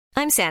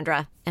I'm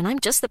Sandra, and I'm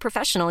just the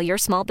professional your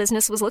small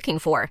business was looking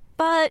for.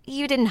 But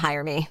you didn't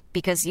hire me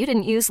because you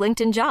didn't use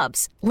LinkedIn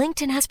Jobs.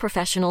 LinkedIn has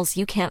professionals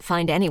you can't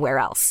find anywhere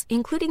else,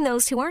 including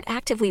those who aren't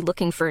actively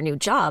looking for a new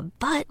job,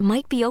 but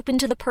might be open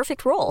to the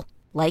perfect role,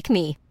 like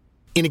me.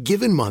 In a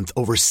given month,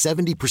 over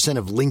 70%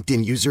 of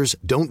LinkedIn users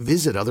don't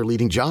visit other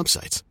leading job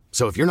sites.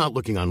 So if you're not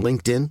looking on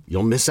LinkedIn,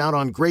 you'll miss out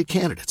on great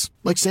candidates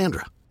like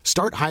Sandra.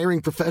 Start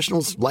hiring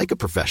professionals like a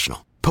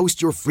professional.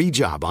 Post your free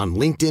job on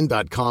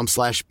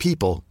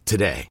linkedin.com/people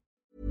today.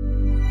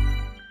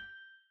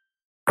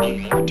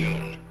 One More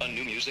Tune, a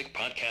new music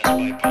podcast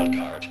by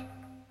Podcard.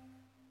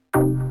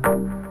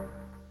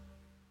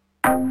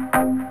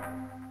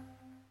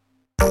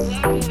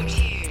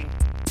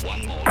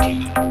 One More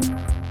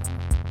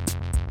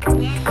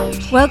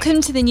Tune. Welcome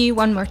to the new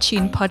One More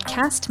Tune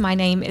podcast. My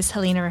name is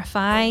Helena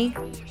Rafai.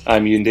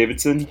 I'm Ewan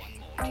Davidson.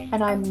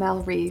 And I'm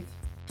Mel Reeve.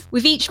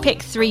 We've each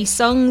picked 3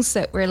 songs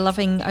that we're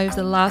loving over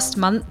the last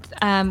month.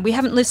 We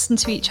haven't listened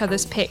to each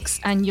other's picks,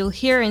 and you'll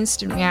hear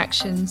instant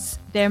reactions.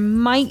 There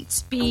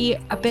might be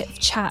a bit of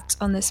chat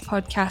on this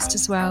podcast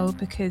as well,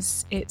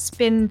 because it's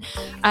been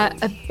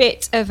a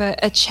bit of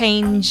a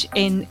change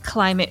in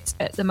climate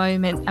at the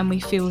moment, and we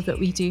feel that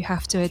we do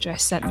have to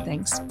address certain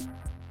things.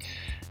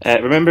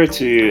 Remember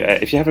to,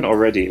 if you haven't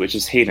already, which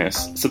is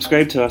heinous,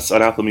 subscribe to us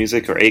on Apple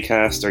Music or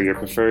Acast or your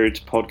preferred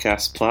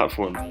podcast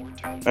platform.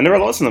 And there are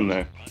lots of them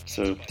there,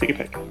 so take a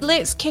pick.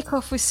 Let's kick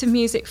off with some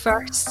music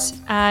first,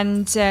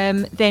 and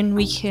then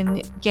we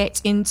can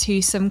get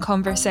into some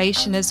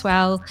conversation as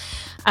well.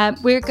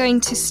 We're going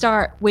to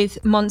start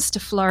with Monster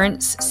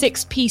Florence,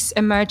 6-piece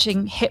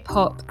emerging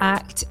hip-hop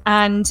act,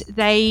 and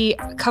they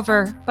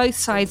cover both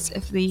sides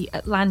of the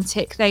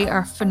Atlantic. They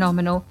are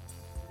phenomenal.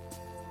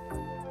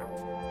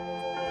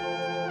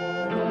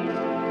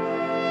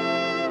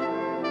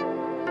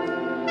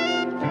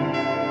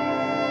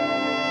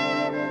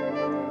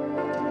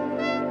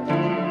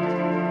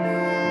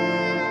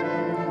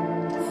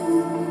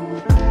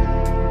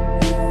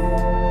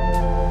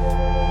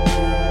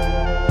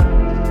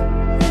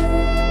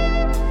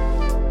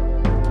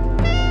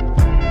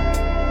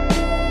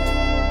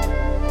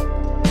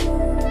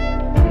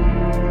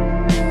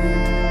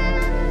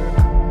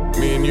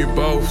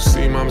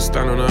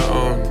 Stand on her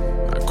own,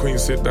 like Queen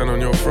sit down on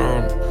your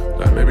throne.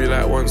 Like maybe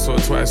like once or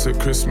twice at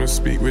Christmas,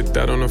 speak with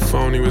dad on the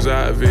phone. He was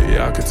out of it,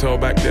 yeah, I could tell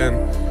back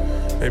then.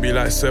 Maybe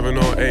like 7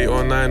 or 8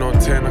 or 9 or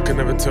 10, I could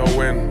never tell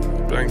when.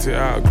 Blanked it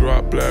out, I grew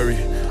up blurry.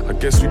 I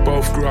guess we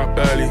both grew up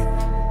early.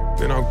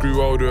 Then I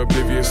grew older,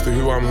 oblivious to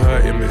who I'm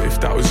hurting. But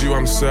if that was you,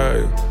 I'm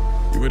certain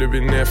you would have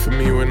been there for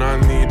me when I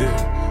needed.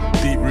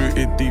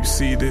 Deep-rooted,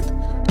 deep-seated.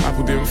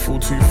 Apple didn't fall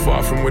too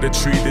far from where the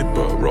tree did,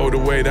 but rolled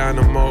away down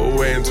the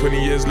motorway, and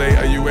 20 years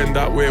later you end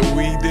up where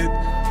we did.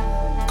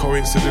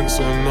 Coincidence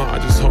or not, I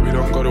just hope we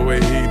don't go the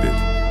way he did.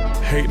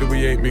 Hate that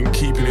we ain't been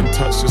keeping in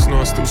touch, just know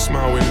I still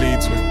smile when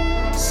Leeds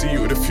win. See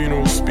you at the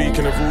funeral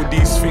speaking of all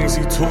these things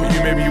he taught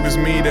you, maybe it was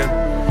me then.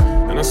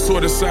 And I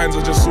saw the signs,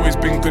 I just always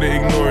been good at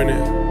ignoring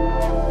it.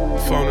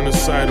 Phone on the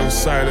side on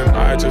silent,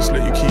 I just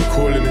let you keep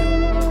calling it.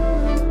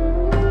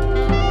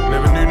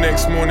 Never knew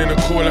next morning the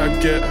call I'd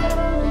get.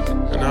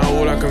 Now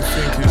all I can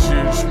think is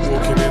you just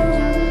walking in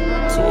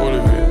to all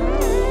of it.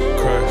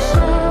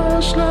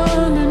 Crash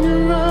land and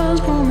your eyes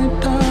pull me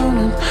down,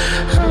 and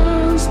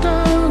hands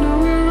down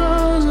and we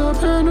rise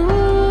up, and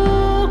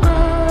ooh.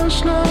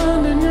 Crash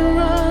land and your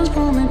eyes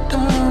pull me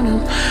down,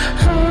 and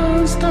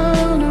hands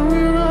down and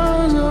we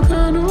rise up,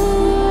 and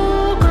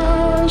ooh.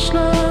 Crash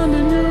land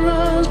and your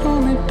eyes pull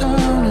me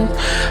down, and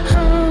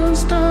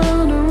hands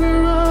down and we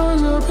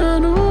rise up,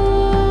 and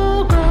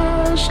ooh.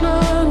 Crash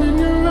land and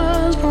your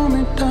eyes pull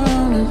me down.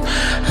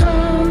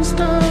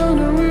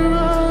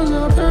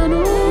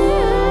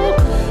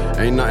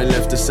 Ain't nothing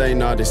left to say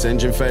now, this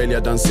engine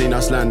failure done seen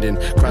us landing.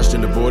 Crashed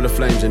in the ball of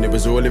flames and it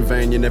was all in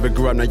vain. You never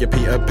grew up, now you're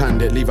Peter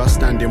Pan-it. Leave us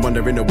standing,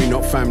 wondering are we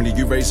not family?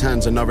 You raise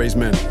hands and I raise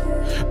men.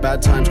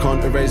 Bad times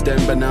can't erase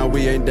them, but now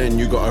we ain't then.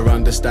 You gotta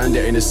understand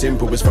it ain't as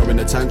simple as throwing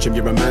a tantrum.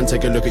 You're a man,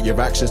 take a look at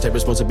your actions. Take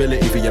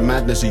responsibility for your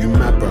madness, are you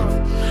mad, bro?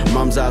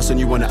 Mum's house and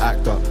you wanna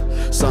act up.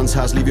 Son's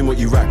house, leaving what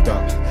you racked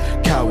up.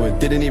 Coward,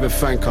 didn't even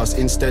thank us.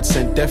 Instead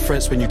sent death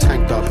threats when you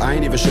tanked up. I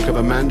ain't even shook of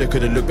a man that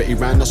could've looked, but he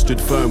ran. I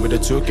stood firm with a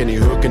took and he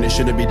hook, and it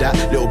shouldn't be that.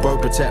 Little bro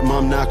protect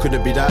mum, now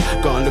couldn't be that.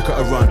 Go and look at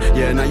her run,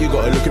 yeah, now you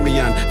gotta look at me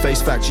and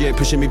face facts, she ain't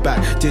pushing me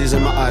back. Tears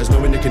in my eyes,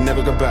 knowing it can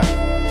never go back.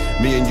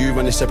 Me and you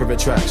running separate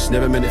tracks,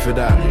 never meant it for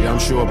that. Yeah, I'm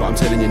sure, but I'm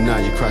telling you now,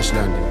 you crash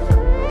landed.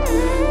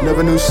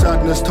 Never knew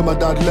sadness till my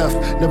dad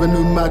left. Never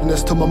knew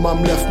madness till my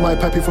mum left. My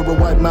pappy for a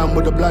white man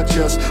with a black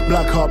chest.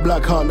 Black heart,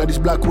 now these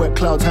black wet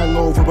clouds hang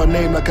over my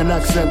name like an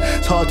accent.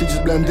 It's hard to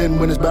just blend in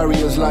when there's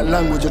barriers like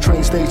language. A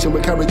train station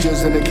with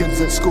carriages and the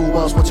kids at school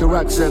whilst what's your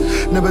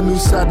accent. Never knew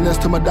sadness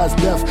till my dad's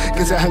death.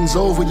 Guess it hangs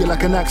over you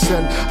like an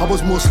accent. I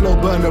was more slow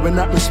burner in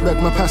that respect.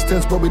 My past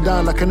tense brought me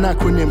down like an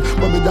acronym.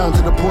 Brought me down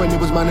to the point it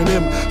was man and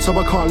him. So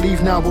I can't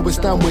leave now, but we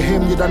stand with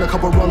him. You done a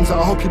couple wrongs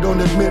I hope you don't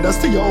admit. That's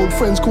to your old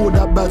friends call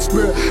that bad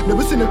spirit.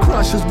 Never seen gonna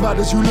crash as bad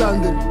as you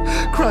landed.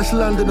 Crash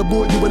landing, I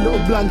bought you a little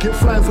blanket,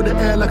 flying for the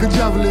air like a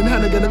javelin.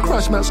 Hannah gonna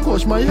crash, might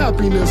squash my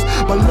happiness.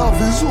 But love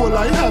is all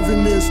I have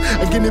in this.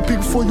 A guinea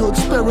pig for your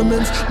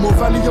experiments. More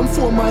Valium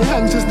for my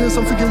anxiousness.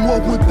 I'm thinking,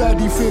 what would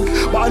daddy think?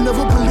 But I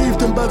never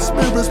believed in bad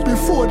spirits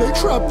before they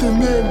trapped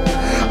him in.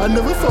 I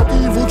never felt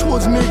evil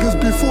towards niggas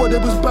before they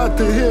was bad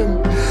to him.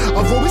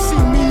 I've always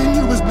seen me and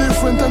you as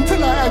different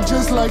until I act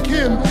just like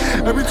him.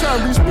 Every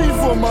time we speak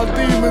for my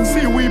demons,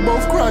 see we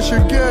both crash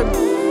again.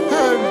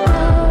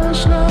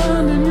 Crash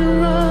land in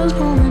your eyes,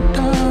 pull me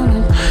down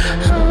and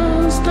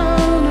hands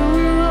down and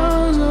we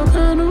rise up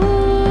and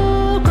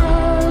ooh.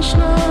 Crash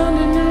land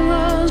in your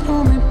eyes,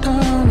 pull me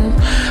down and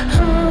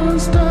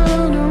hands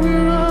down and we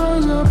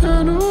rise up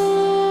and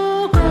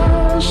ooh.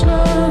 Crash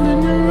land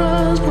in your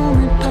eyes, pull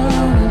me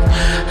down and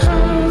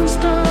hands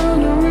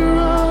down and we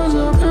rise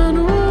up and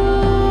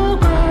ooh.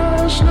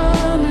 Crash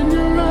land in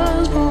your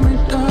eyes, pull me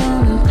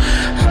down and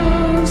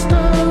hands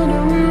down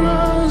and we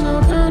rise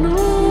up and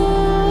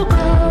ooh.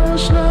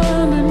 Crash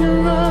land in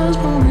your eyes,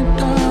 pull me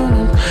down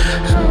and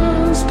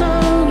hands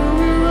down and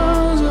we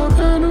rise up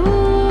and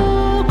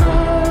ooh.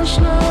 Crash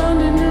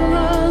land in your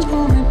eyes,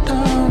 pull me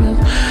down and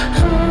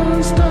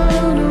hands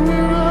down and we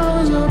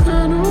rise up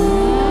and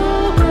ooh.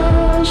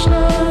 Crash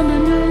land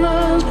in your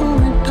eyes, pull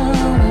me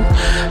down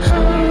and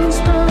hands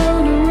down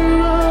and we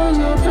rise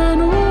up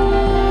and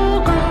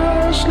ooh.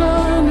 Crash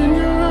land in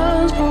your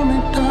eyes, pull me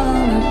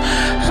down and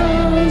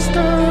hands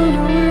down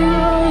and we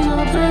rise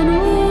up and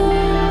ooh.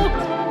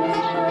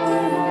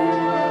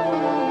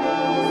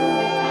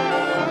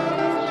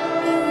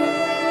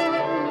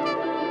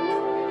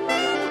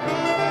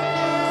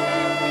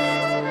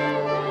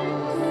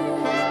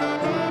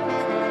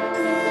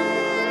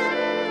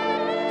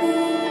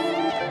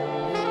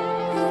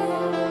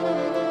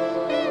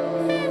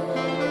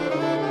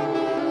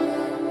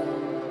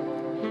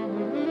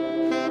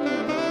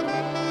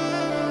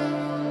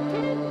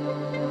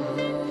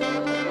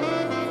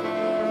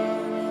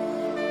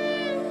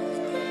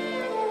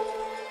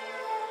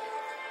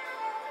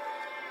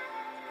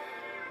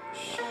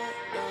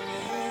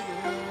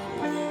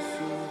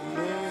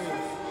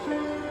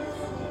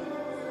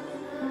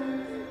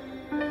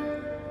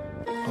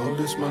 Oh,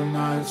 this my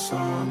night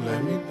song,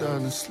 lay me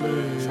down to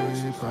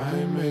sleep. I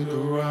ain't made the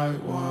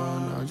right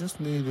one, I just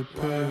need a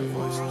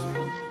pace.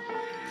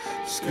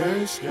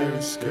 Scary,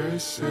 scary, scary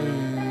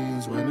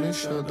scenes when they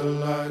shut the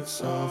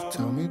lights off.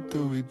 Tell me,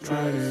 do we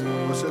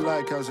dream? What's it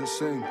like, how's it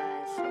seem?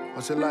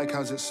 What's it like,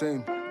 how's it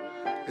seem?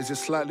 Is it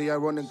slightly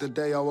ironic the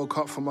day I woke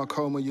up from my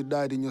coma, you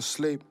died in your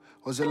sleep?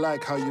 What's it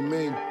like, how you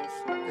mean?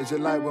 Is it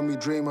like when we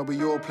dream, are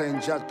we all playing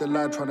Jack the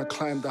Lad, trying to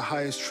climb the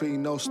highest tree?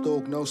 No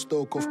stalk, no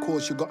stalk, of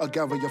course you gotta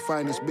gather your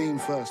finest beam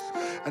first.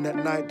 And at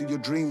night do your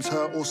dreams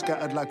hurt, all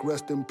scattered like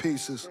rest in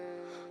pieces?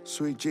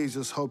 Sweet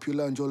Jesus, hope you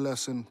learned your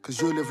lesson, cause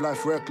you live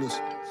life reckless.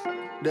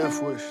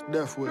 Death wish,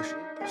 death wish.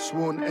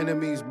 Sworn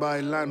enemies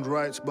by land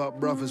rights, but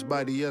brothers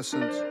by the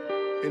essence.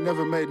 It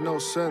never made no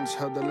sense,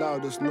 had the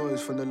loudest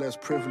noise from the less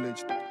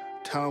privileged.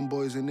 Town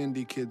boys and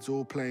indie kids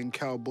all playing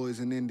cowboys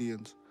and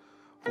Indians.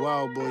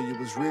 Wow, boy, you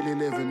was really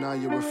living, now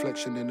your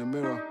reflection in the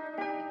mirror.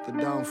 The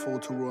downfall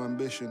to raw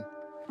ambition.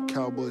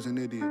 Cowboys and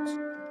idiots.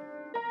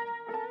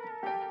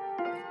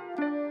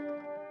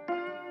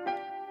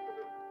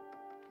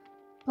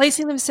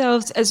 Placing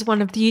themselves as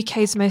one of the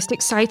UK's most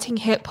exciting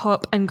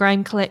hip-hop and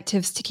grime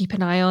collectives to keep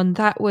an eye on,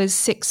 that was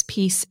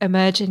six-piece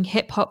emerging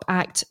hip-hop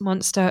act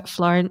Monster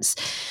Florence.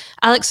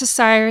 Alex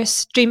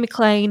Osiris, Dream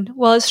McLean,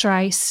 Wallace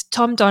Rice,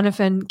 Tom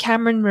Donovan,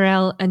 Cameron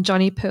Morell and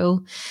Johnny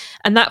Poole.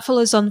 And that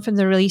follows on from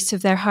the release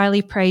of their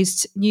highly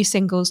praised new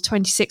singles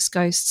 26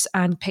 Ghosts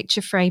and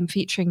Picture Frame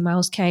featuring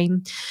Miles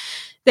Kane.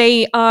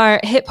 They are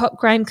a hip-hop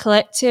grime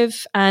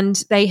collective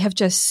and they have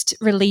just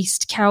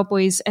released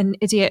Cowboys and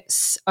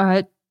Idiots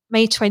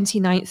May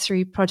 29th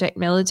through Project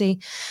Melody.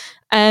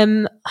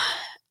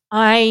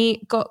 I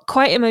got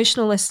quite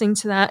emotional listening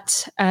to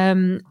that,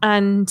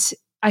 and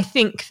I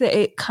think that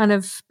it kind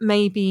of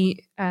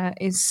maybe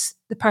is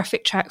the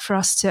perfect track for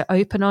us to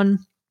open on.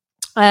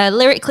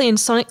 Lyrically and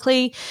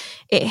sonically,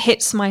 it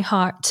hits my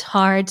heart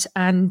hard,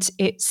 and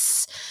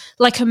it's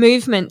like a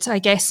movement, I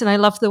guess, and I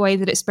love the way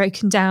that it's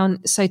broken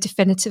down so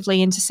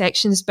definitively into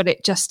sections, but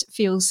it just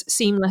feels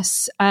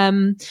seamless.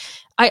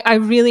 I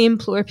really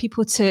implore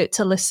people to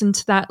listen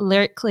to that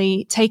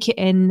lyrically, take it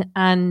in,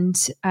 and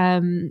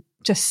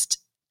just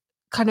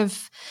kind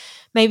of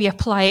maybe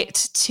apply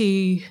it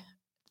to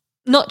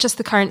not just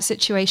the current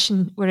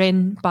situation we're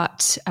in,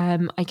 but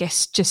I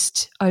guess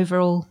just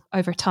overall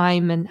over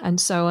time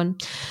and so on.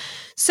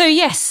 So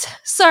yes,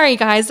 sorry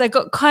guys, I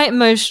got quite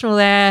emotional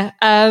there.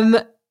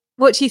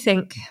 What do you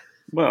think?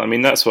 Well, I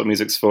mean, that's what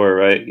music's for,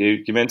 right?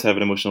 You're meant to have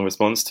an emotional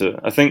response to it.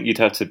 I think you'd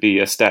have to be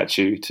a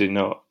statue to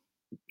not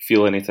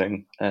feel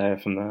anything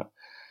from that.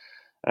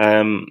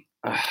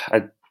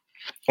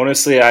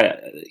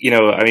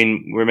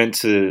 We're meant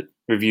to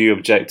review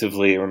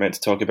objectively, we're meant to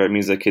talk about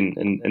music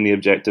in the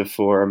objective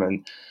form,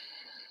 and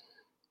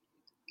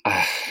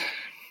I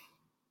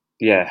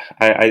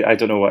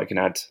don't know what I can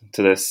add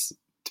to this,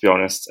 to be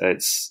honest.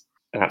 It's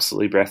an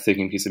absolutely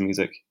breathtaking piece of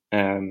music.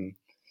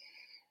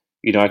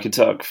 You know, I could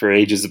talk for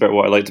ages about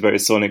what I liked about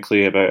it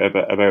sonically,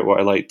 about what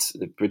I liked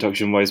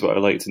production-wise, what I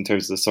liked in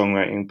terms of the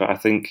songwriting, but I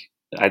think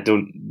I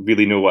don't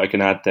really know what I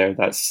can add there.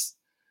 That's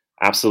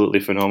absolutely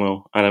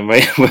phenomenal, and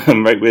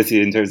I'm right with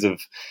you in terms of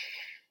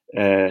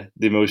the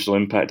emotional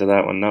impact of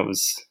that one. That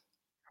was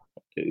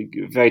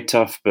very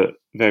tough, but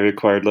very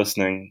required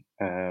listening.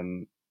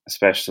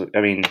 Especially,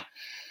 I mean,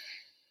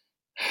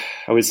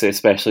 I would say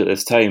especially at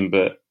this time,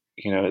 but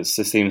you know, it's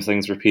the same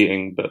things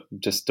repeating, but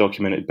just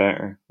documented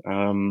better.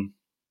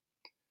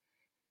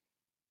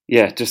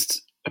 Yeah,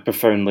 just a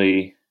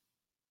profoundly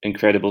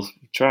incredible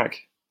track.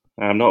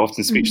 I'm not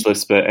often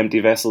speechless, but Empty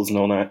Vessels and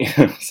all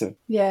that. So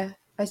yeah,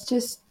 it's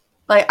just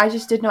like I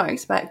just did not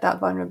expect that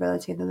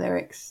vulnerability in the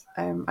lyrics.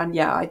 And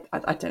yeah,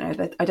 I don't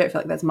know. I don't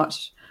feel like there's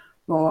much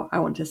more I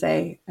want to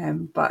say.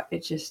 But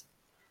it's just,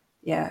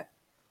 yeah,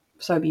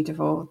 so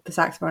beautiful. The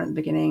saxophone at the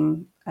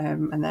beginning,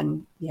 and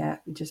then yeah,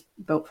 it just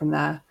built from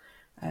there.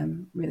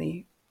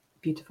 Really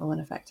beautiful and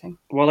affecting.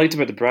 What I liked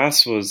about the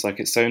brass was like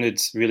it sounded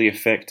really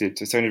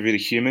affected. It sounded really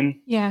human.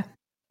 Yeah.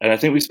 And I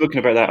think we've spoken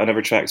about that on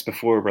other tracks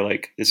before, where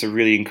like it's a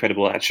really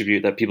incredible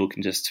attribute that people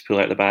can just pull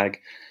out of the bag.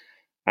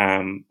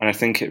 And I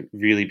think it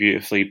really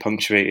beautifully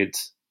punctuated.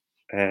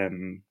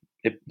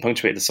 It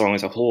punctuated the song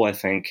as a whole, I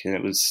think, and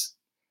it was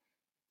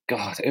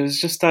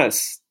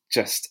that's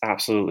just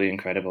absolutely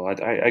incredible. I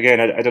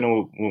don't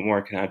know what more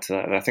I can add to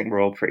that. I think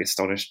we're all pretty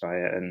astonished by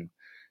it, and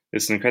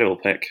it's an incredible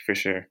pick for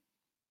sure.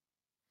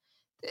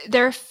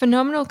 They're a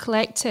phenomenal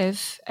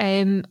collective.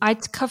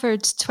 I'd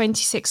covered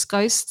 26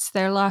 Ghosts,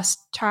 their last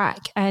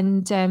track,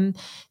 and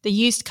they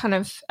used kind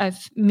of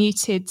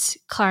muted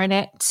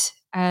clarinet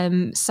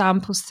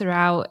samples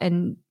throughout,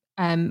 and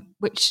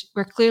which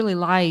were clearly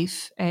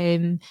live.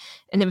 And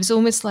it was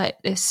almost like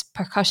this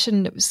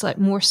percussion that was like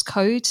Morse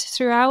code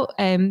throughout.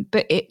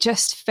 But it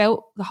just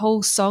felt, the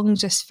whole song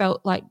just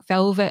felt like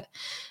velvet.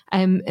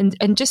 And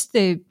just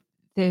the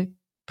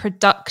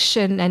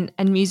production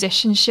and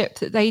musicianship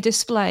that they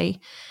display.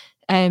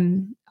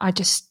 I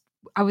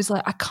was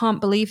like, I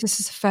can't believe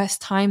this is the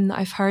first time that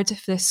I've heard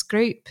of this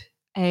group.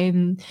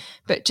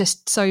 But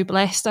just so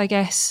blessed, I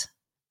guess.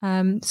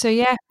 So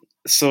yeah.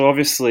 So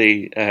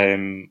obviously,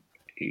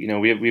 you know,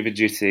 we have a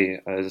duty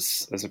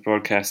as a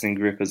broadcasting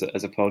group, as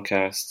a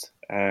podcast,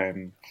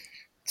 to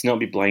not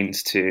be blind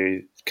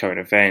to current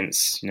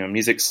events. You know,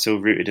 music's so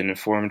rooted and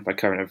informed by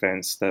current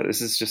events that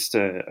this is just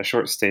a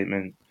short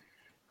statement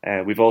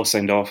we've all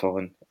signed off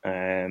on,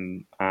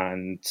 and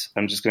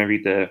I'm just going to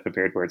read the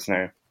prepared words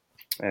now.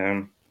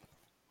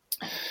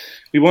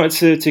 We wanted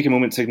to take a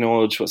moment to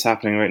acknowledge what's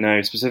happening right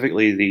now,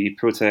 specifically the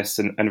protests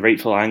and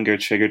rightful anger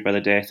triggered by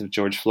the death of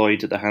George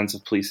Floyd at the hands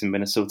of police in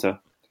Minnesota.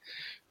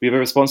 We have a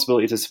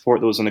responsibility to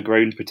support those on the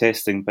ground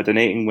protesting by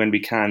donating when we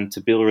can to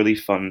bail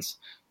relief funds,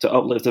 to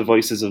uplift the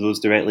voices of those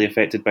directly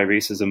affected by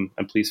racism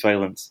and police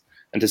violence,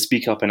 and to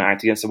speak up and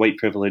act against the white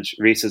privilege,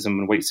 racism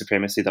and white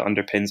supremacy that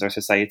underpins our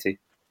society.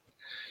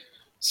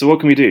 So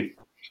what can we do?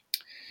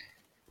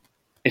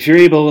 If you're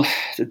able,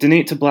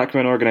 donate to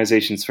black-run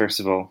organisations first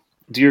of all.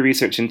 Do your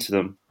research into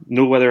them.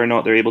 Know whether or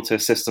not they're able to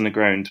assist on the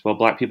ground while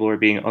black people are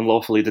being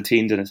unlawfully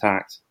detained and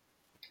attacked.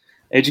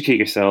 Educate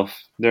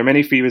yourself. There are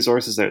many free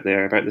resources out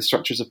there about the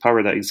structures of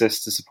power that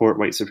exist to support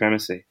white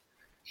supremacy.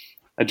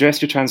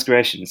 Address your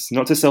transgressions,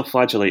 not to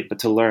self-flagellate, but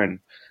to learn,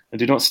 and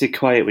do not stay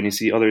quiet when you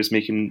see others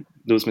making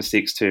those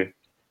mistakes too.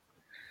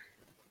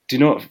 Do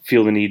not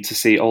feel the need to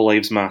say all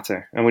lives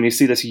matter, and when you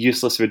see this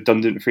useless,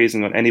 redundant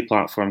phrasing on any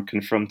platform,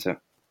 confront it.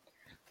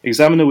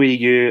 Examine the way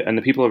you and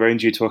the people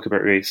around you talk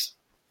about race.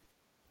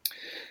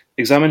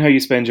 Examine how you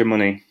spend your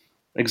money.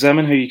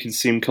 Examine how you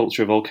consume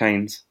culture of all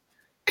kinds.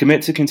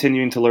 Commit to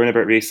continuing to learn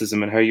about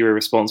racism and how you are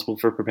responsible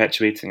for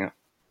perpetuating it.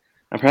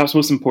 And perhaps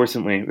most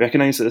importantly,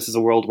 recognise that this is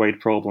a worldwide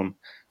problem,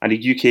 and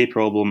a UK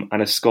problem,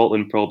 and a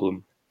Scotland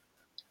problem.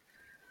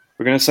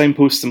 We're going to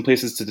signpost some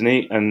places to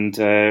donate and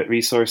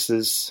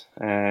resources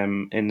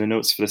in the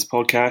notes for this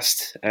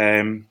podcast.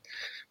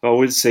 What I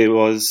would say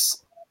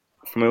was,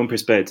 from my own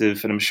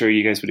perspective, and I'm sure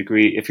you guys would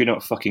agree, if you're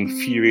not fucking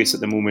furious at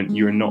the moment,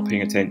 you are not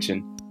paying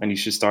attention, and you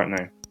should start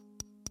now.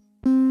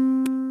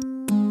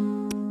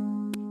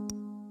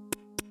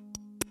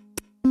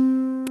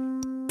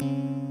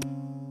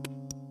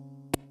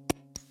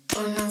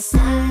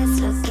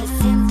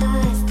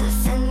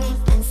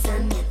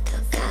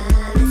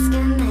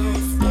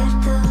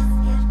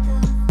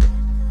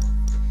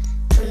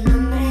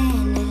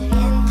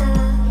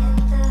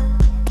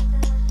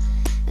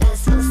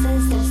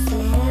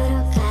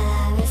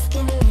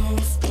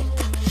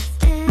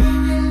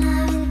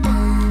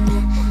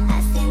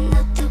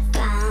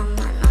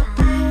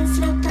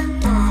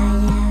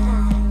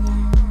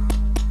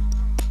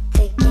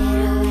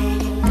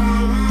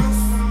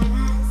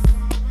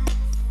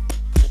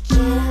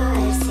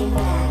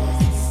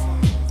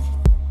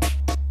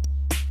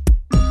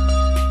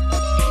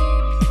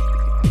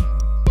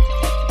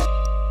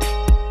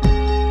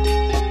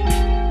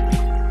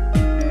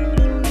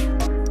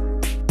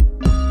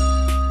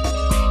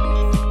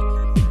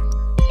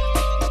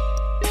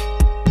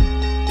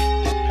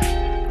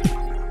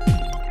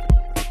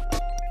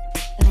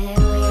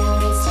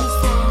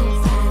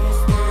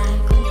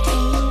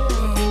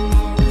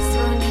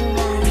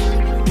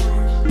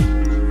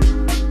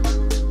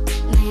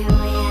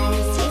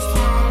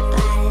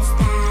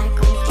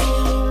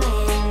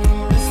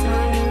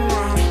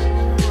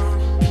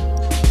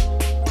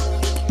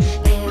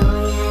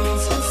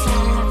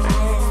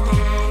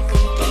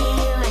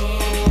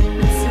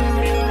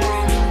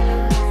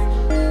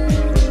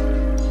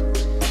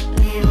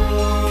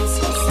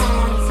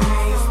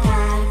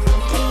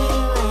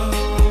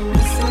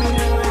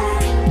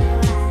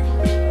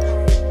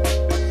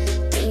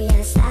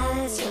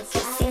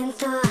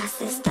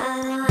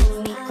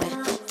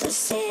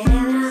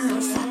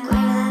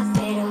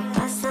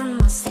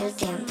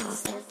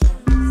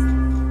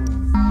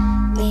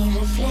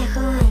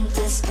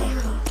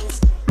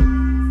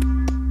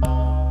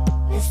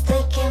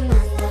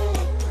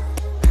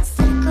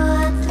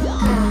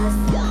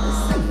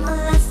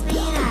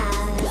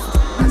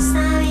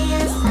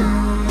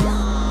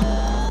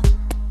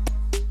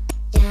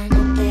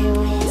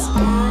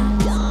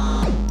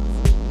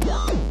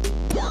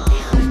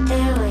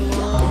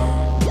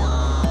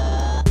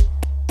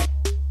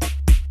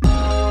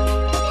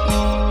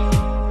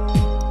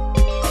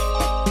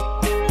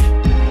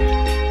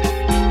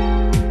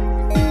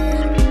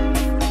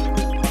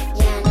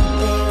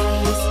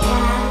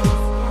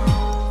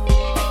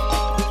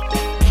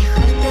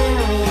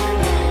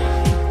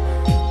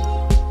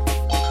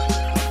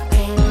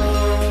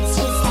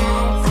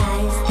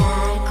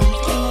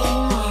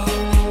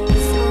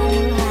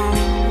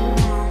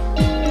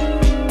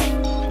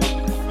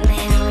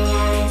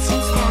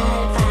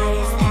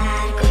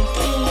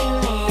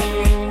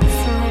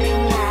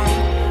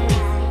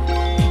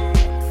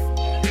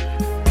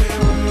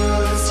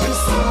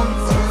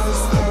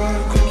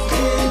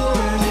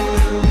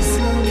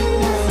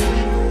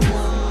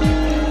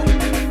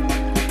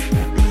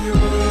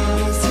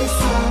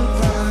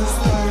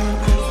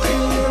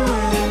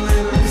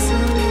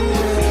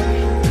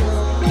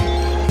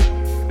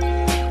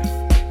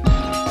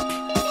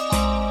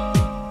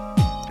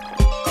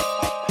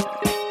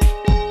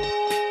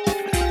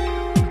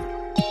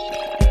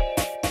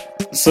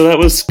 So that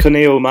was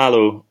Coneo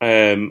Malo,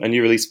 a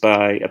new release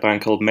by a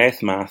band called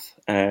Meth Math,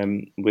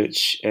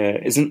 which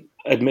isn't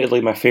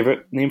admittedly my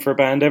favourite name for a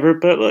band ever,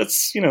 but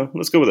let's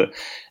go with it.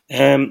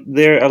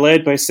 They're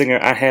led by singer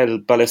Angel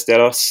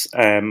Ballesteros,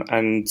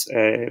 and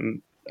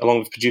along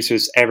with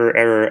producers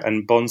Error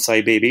and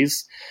Bonsai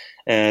Babies.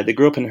 They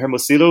grew up in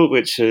Hermosillo,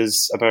 which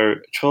is about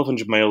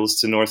 1,200 miles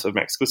to north of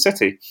Mexico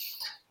City.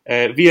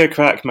 Via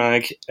Crack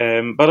Mag,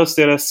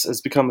 Ballesteros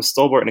has become a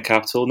stalwart in the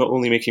capital, not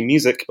only making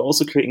music, but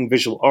also creating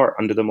visual art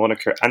under the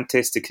moniker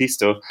Antes de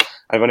Cristo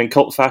and running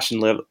cult fashion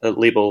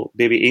label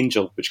Baby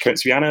Angel, which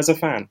counts Rihanna as a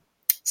fan.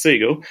 So there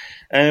you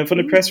go. From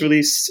the press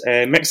release,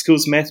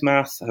 Mexico's Meth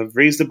Math have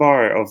raised the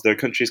bar of their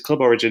country's club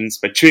origins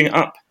by chewing it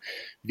up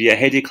via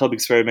heady club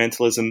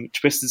experimentalism,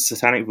 twisted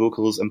satanic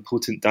vocals, and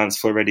potent dance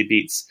floor ready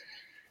beats.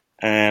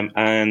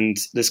 And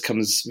this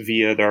comes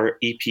via their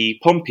EP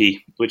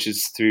Pompey, which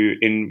is through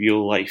In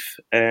Real Life.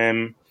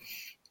 My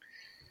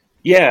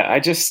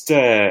knowledge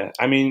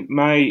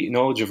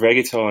of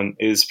reggaeton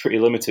is pretty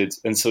limited.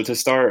 And so to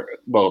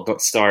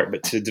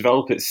to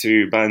develop it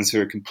through bands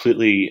who are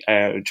completely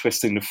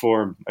twisting the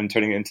form and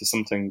turning it into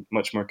something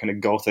much more kind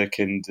of gothic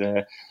and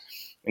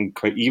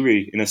quite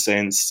eerie in a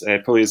sense,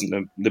 probably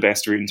isn't the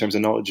best route in terms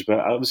of knowledge.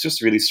 But I was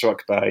just really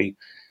struck by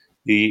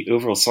the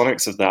overall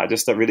sonics of that,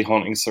 just that really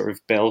haunting sort of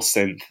bell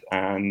synth,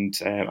 and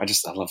I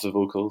love the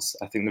vocals.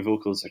 I think the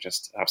vocals are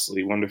just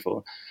absolutely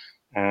wonderful.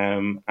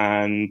 And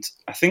I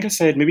think I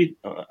said, maybe,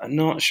 I'm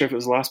not sure if it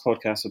was the last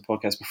podcast or the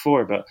podcast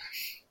before, but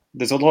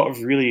there's a lot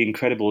of really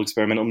incredible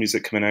experimental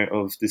music coming out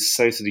of the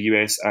south of the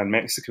US and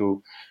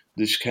Mexico,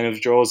 which kind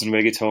of draws on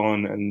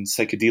reggaeton and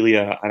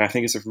psychedelia, and I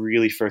think it's a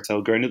really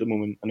fertile ground at the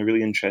moment and a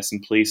really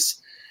interesting place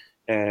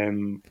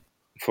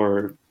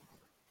for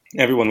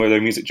everyone, whether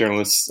music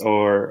journalists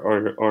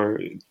or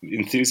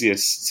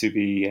enthusiasts, to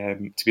be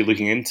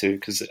looking into,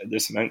 because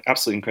there's some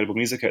absolutely incredible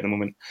music out at the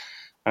moment.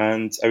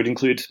 And I would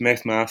include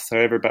Meth Math,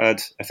 however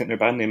bad I think their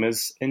band name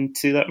is,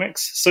 into that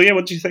mix. So yeah,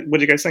 what do you think? What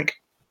do you guys think?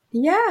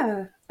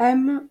 Yeah, I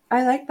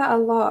like that a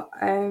lot.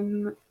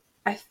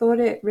 I thought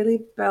it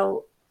really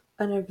built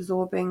an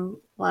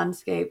absorbing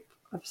landscape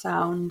of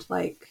sound.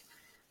 Like,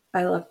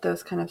 I loved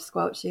those kind of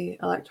squelchy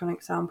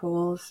electronic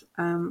samples,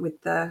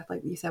 with the,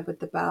 like you said, with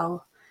the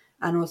bell,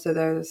 and also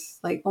those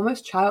like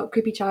almost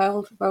creepy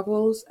child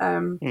vocals.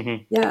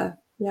 Yeah,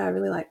 I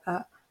really like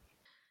that.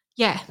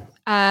 Yeah,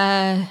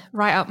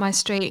 right up my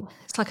street.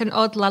 It's like an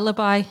odd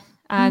lullaby,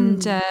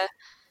 and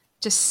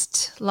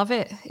just love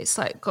it. It's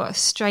like got a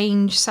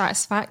strange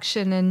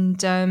satisfaction,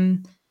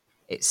 and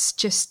it's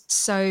just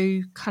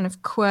so kind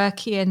of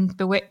quirky and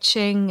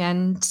bewitching.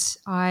 And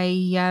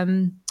I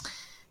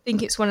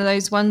think it's one of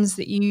those ones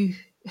that you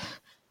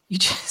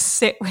just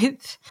sit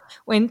with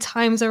when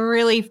times are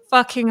really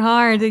fucking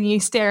hard and you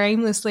stare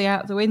aimlessly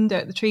out the window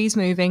at the trees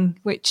moving,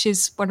 which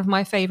is one of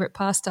my favourite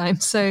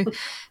pastimes. So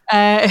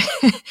that's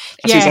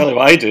exactly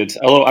what I did.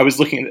 Although I was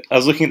looking at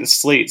the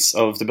slates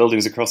of the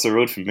buildings across the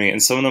road from me,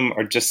 and some of them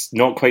are just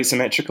not quite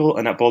symmetrical,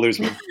 and that bothers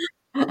me.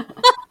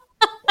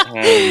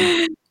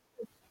 I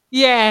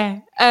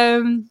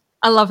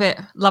love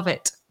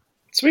it.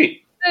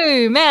 Sweet.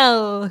 So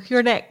Mel,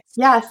 you're next.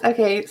 Yes.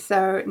 Okay.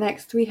 So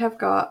next we have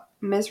got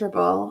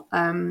Miserable.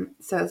 So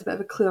it's a bit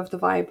of a clue of the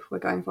vibe we're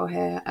going for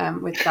here,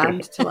 with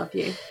Damned to Love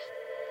You.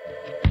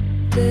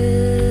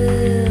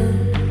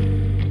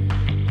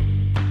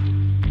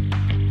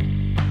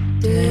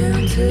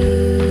 Down to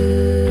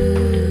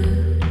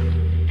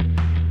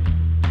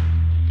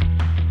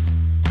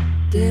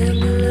damn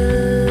love,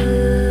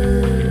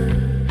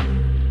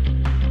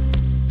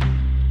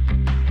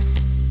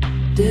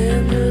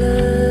 damn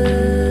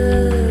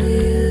love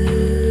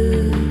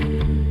you.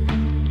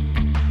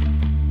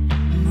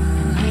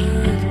 My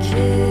heart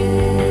can't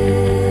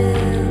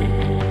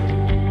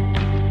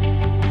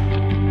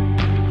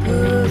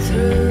pull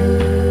through.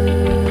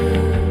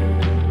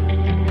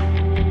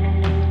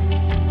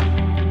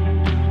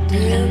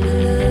 Damn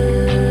love,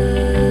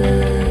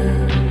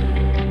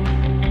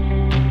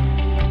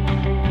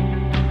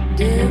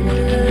 damn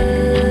love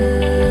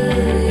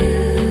you.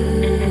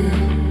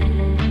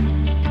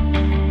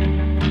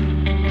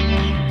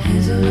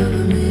 Hands all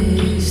over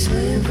me,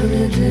 swaying from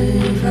your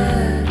dream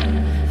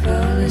vibe,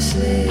 fall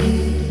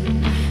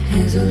asleep.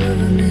 Hands all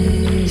over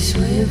me,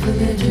 swaying from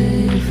your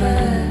dream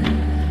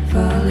vibe,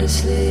 fall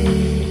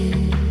asleep.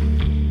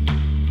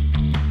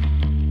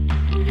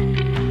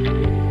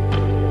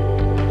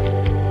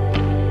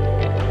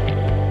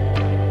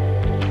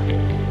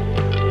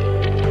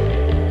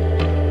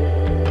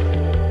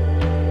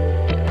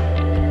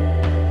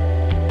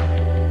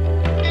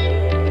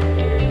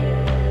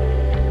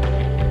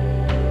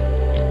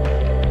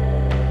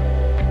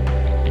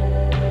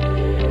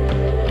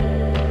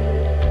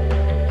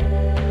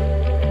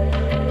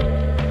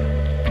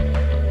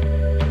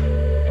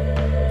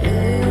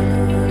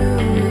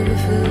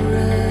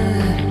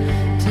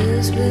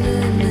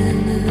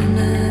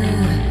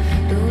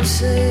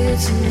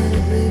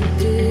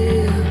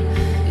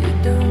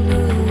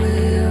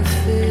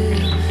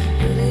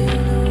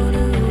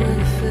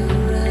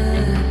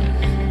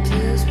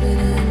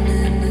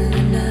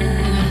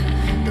 Night.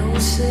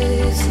 Don't say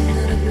it's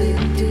not a big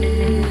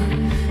deal.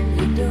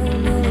 You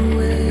don't know the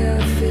way I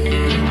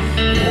feel.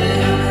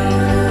 Yeah,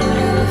 I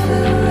never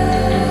feel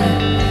right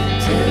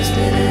till it's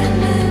been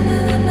in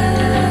the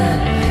night.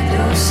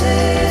 Don't say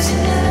it's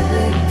not a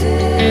big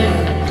deal.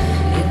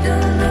 You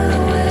don't know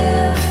the way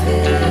I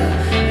feel.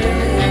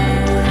 You're the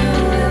only one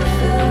who ever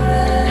feel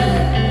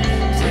right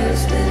till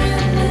it's been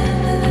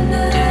in the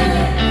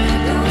night.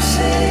 Don't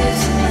say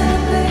it's not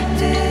a big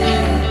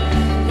deal.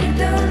 You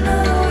don't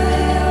know the way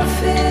I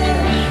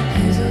feel.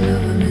 Here's all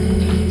over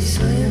me,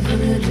 swaying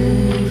from your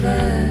dream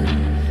vibe.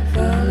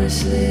 Fall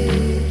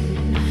asleep.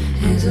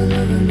 Here's all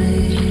over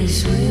me,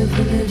 swaying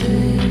from your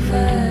dream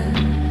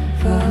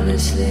vibe. Fall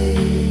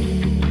asleep.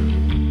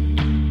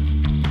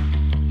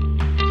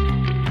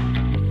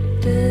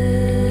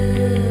 Damn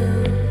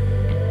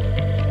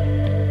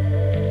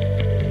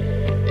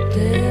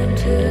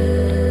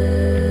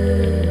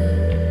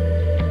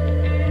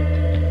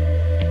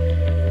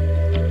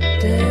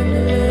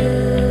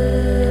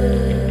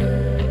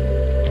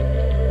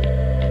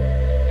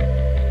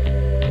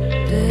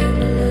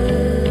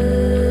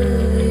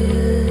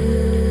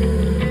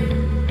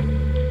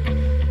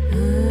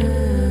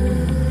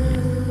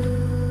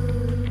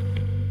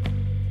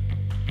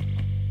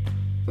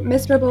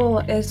Miserable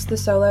is the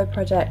solo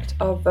project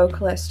of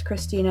vocalist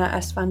Christina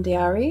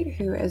Esfandiari,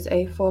 who is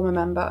a former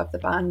member of the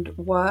band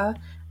Were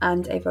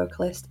and a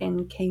vocalist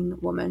in King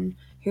Woman,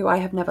 who I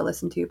have never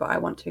listened to, but I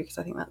want to because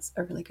I think that's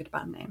a really good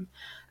band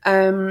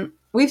name.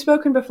 We've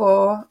spoken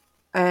before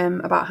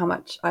about how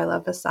much I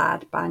love a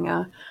sad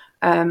banger,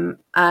 and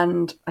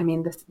I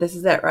mean this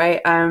is it,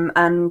 right?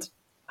 And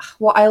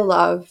what I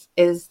love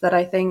is that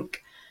I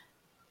think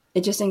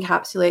it just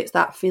encapsulates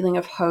that feeling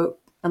of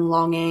hope and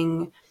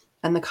longing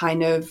and the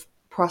kind of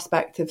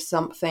prospect of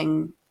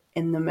something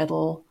in the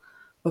middle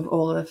of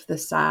all of the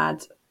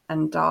sad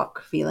and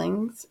dark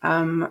feelings.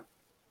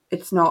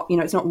 It's not,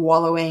 it's not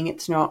wallowing.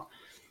 It's not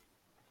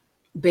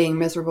being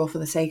miserable for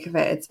the sake of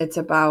it. It's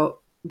about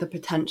the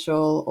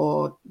potential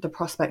or the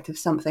prospect of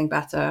something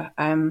better.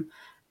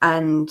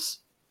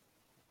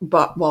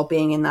 But while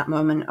being in that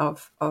moment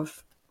of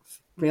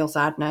real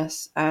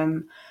sadness,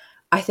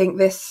 I think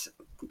this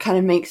kind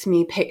of makes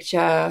me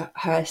picture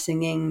her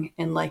singing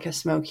in like a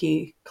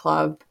smoky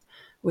club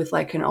with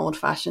like an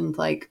old-fashioned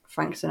like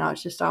Frank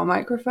Sinatra style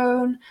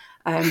microphone.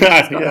 It's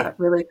got that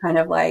really kind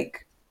of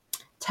like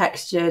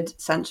textured,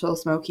 sensual,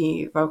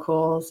 smoky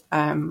vocals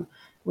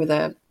with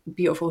a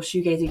beautiful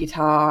shoegazy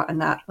guitar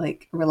and that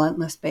like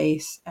relentless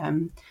bass.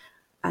 And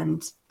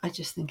I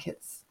just think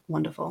it's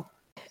wonderful.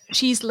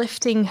 She's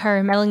lifting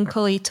her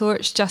melancholy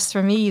torch just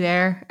for me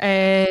there.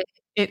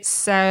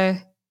 It's,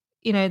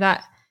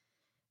 that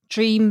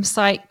dream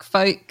psych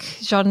folk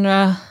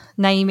genre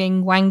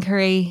naming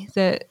wankery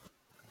that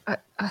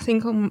I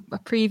think on a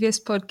previous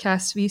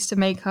podcast we used to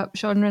make up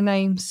genre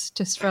names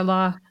just for a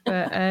laugh,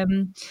 but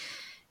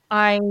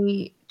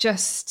I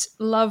just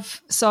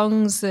love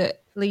songs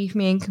that leave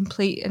me in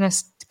a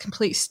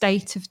complete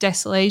state of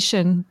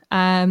desolation.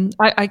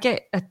 I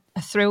get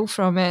a thrill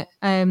from it.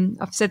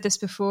 I've said this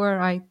before,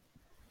 I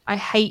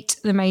hate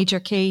the major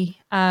key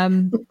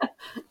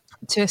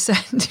to a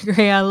certain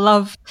degree. I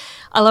love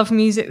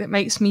music that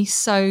makes me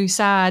so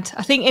sad.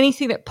 I think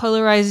anything that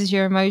polarizes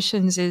your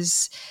emotions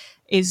is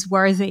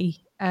worthy.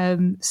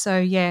 So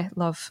yeah,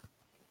 love.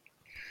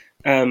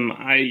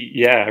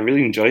 I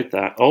really enjoyed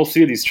that. All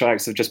three of these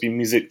tracks have just been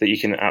music that you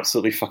can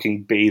absolutely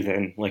fucking bathe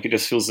in. Like, it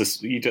just feels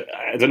this.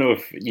 I don't know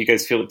if you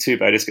guys feel it too,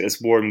 but I just get this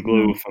warm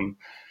glow from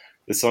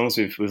the songs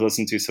we've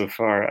listened to so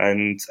far.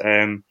 And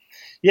I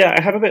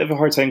have a bit of a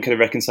hard time kind of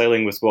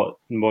reconciling with what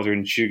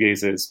modern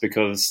shoegaze is,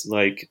 because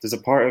like there's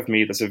a part of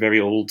me that's a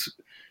very old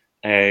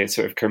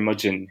sort of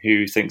curmudgeon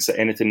who thinks that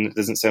anything that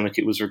doesn't sound like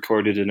it was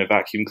recorded in a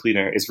vacuum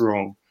cleaner is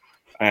wrong.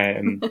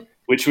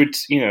 Which would,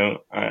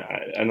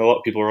 and a lot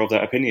of people are of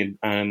that opinion,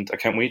 and I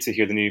can't wait to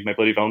hear the new My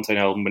Bloody Valentine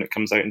album when it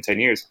comes out in 10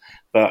 years.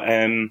 But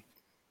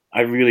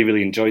I really,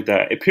 really enjoyed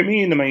that. It put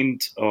me in the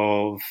mind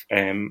of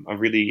a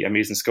really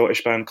amazing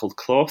Scottish band called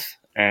Cloth,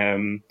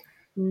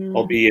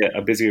 albeit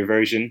a busier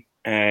version.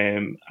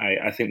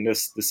 I think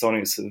the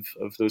sonics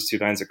of those two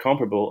bands are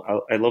comparable.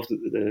 I love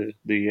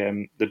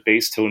the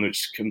bass tone,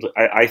 which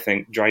I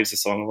think drives the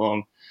song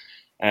along.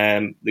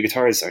 The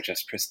guitars are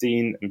just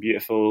pristine and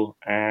beautiful,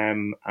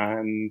 and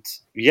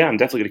yeah, I'm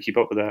definitely going to keep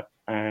up with that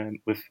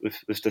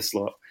with this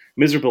lot.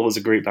 Miserable is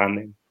a great band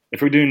name.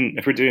 If we're doing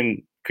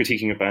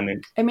critiquing a band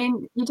name, I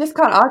mean, you just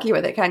can't argue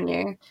with it, can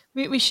you?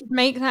 We should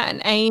make that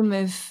an aim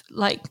of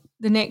like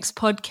the next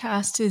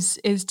podcast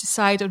is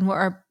decide on what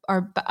our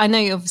I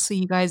know obviously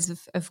you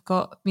guys have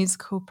got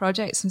musical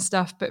projects and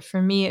stuff, but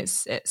for me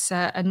it's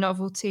a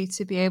novelty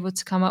to be able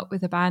to come up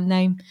with a band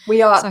name.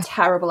 We are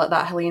terrible at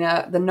that,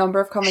 Helena. The number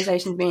of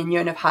conversations me and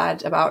Ewan have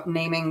had about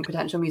naming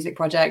potential music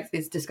projects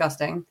is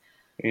disgusting.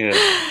 Yeah.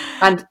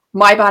 And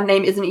my band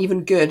name isn't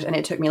even good, and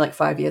it took me like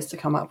 5 years to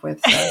come up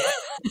with. So.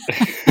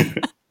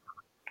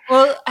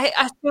 Well,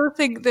 I still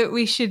think that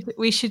we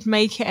should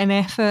make it an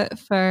effort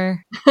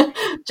for.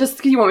 Just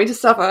because you want me to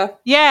suffer.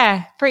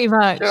 Yeah, pretty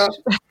much. Sure.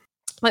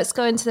 Let's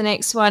go into the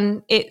next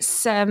one.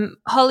 It's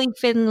Holly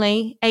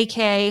Finlay,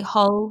 aka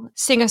Hull,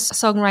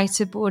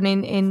 singer-songwriter born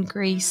in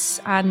Greece,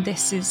 and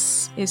this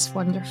is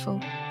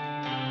wonderful.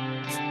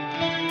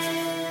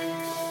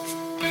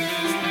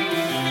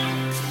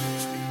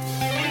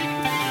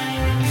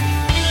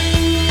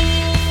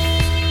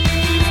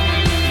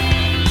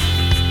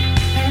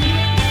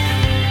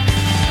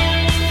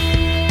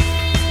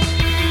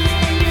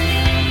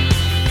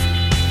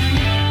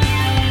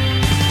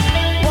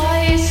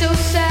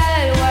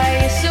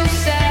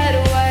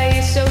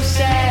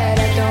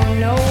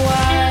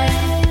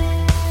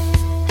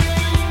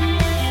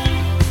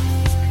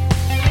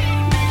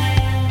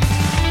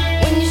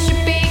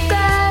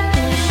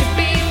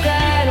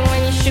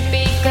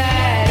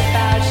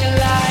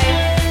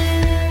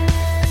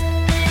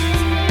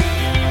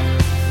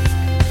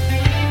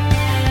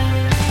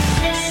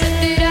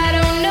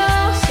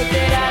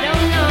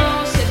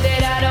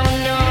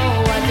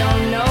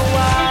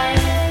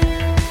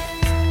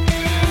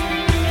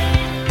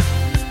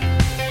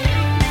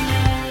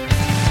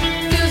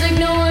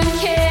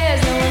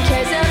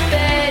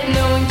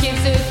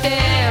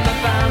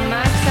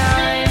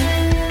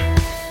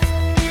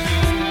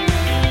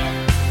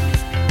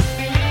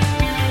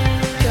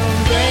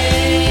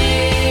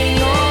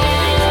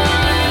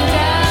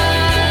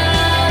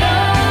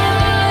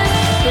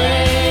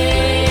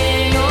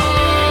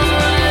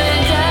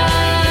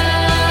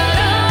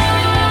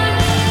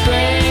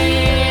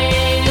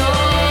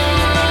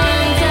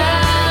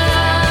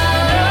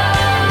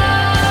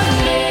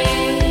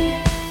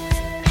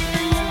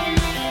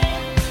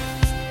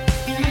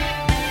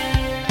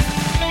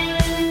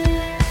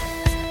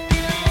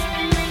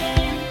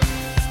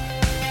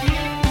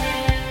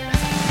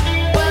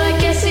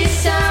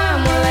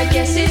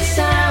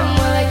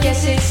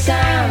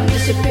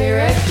 Disappear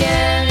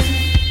again.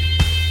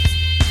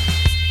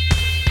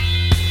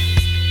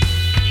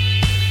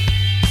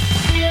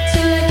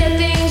 Till I get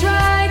things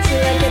right,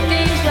 till I get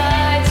things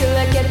right, till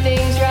I get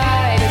things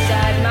right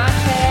inside my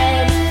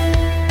head.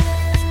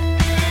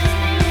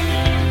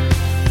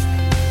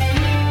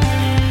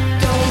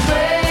 Don't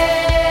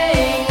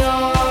bring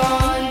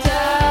on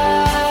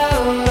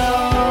down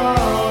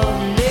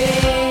on me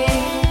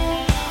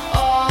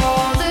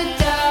all the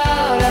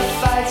doubt I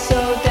fight so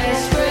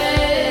desperately.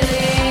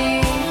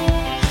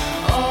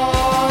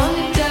 On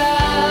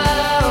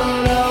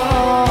down on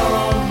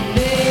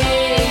me,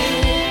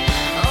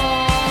 on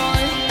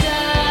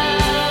down.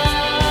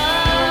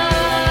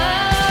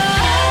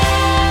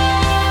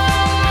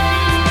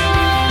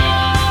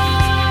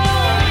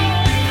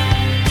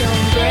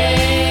 Don't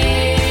bring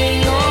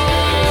on down, bring on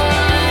down,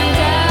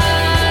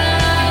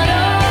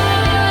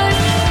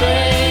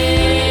 bring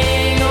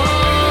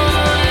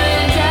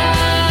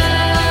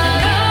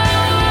on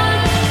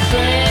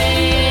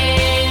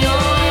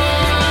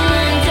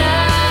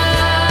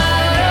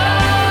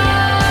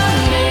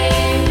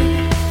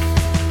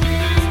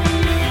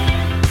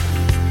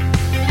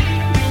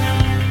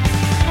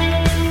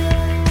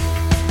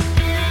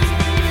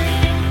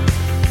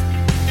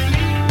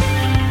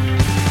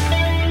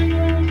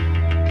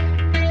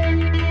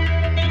down me.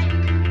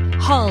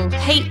 Hull,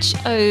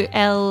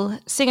 Hol,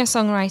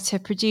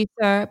 singer-songwriter,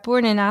 producer,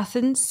 born in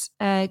Athens,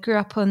 grew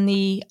up on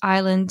the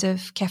island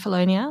of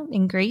Kefalonia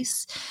in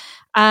Greece.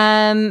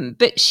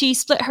 But she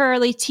split her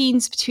early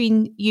teens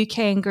between UK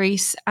and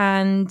Greece,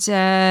 and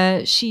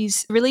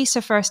she's released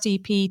her first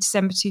EP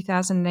December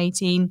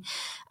 2018,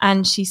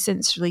 and she's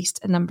since released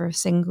a number of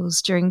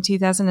singles during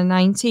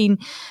 2019.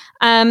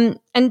 And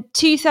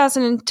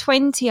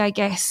 2020, I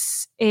guess,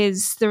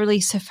 is the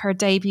release of her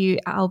debut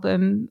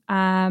album,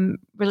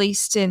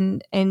 released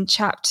in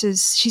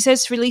chapters. She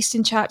says released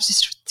in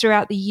chapters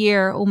throughout the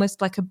year,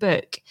 almost like a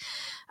book.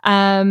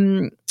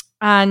 And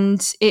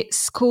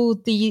it's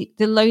called the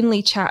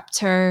Lonely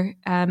Chapter,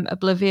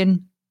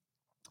 Oblivion.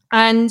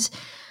 And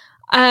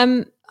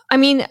I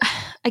mean,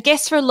 I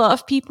guess for a lot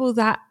of people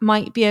that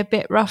might be a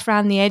bit rough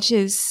around the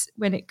edges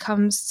when it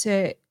comes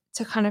to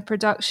kind of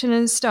production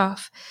and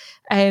stuff,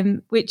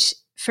 which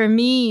for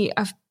me,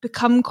 I've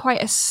become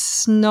quite a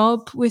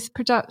snob with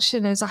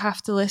production as I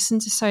have to listen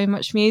to so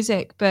much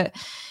music. But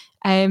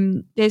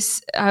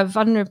there's a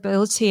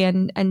vulnerability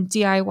and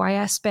DIY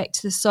aspect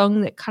to the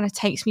song that kind of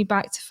takes me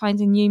back to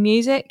finding new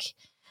music.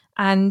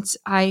 And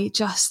I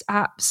just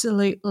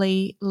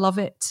absolutely love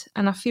it.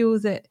 And I feel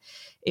that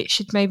it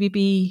should maybe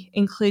be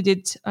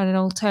included on an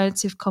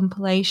alternative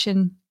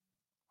compilation.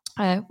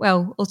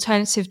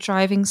 Alternative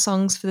driving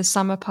songs for the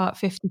summer part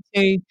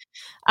 52.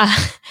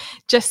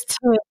 Just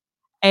to,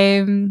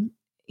 I'd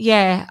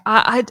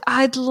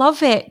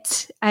love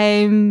it.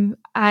 And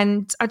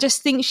I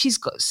just think she's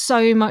got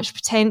so much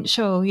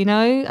potential, you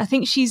know. I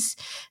think she's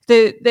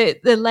the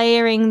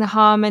layering, the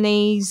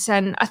harmonies,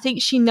 and I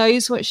think she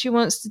knows what she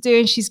wants to do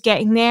and she's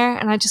getting there.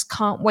 And I just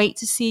can't wait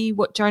to see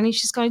what journey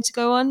she's going to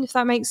go on, if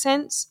that makes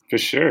sense. For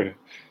sure.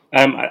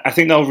 I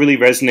think that'll really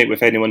resonate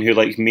with anyone who,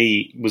 like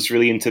me, was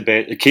really into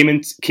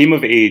came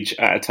of age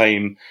at a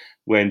time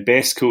when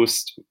Best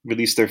Coast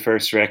released their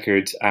first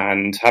record,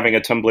 and having a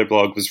Tumblr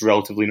blog was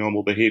relatively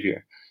normal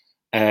behaviour.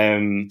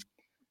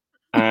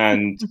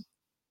 And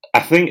I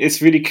think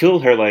it's really cool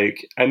her,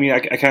 like, I mean, I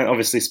can't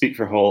obviously speak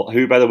for Hall,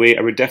 who, by the way,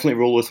 I would definitely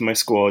roll with in my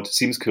squad.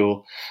 Seems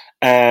cool.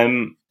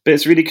 But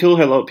it's really cool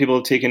how a lot of people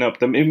have taken up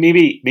them.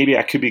 Maybe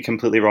I could be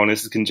completely wrong,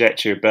 this is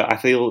conjecture, but I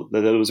feel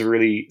that it was a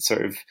really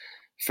sort of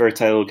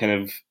fertile kind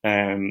of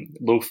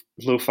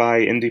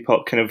lo-fi indie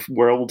pop kind of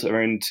world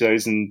around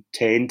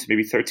 2010 to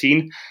maybe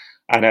 13.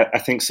 And I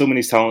think so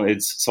many talented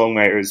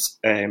songwriters,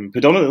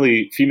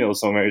 predominantly female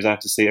songwriters, I have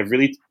to say, have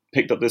really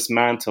picked up this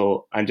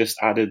mantle and just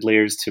added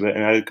layers to it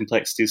and added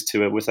complexities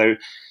to it without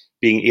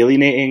being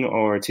alienating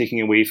or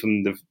taking away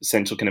from the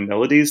essential kind of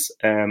melodies.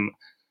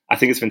 I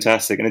think it's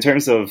fantastic. And in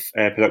terms of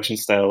production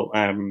style,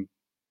 I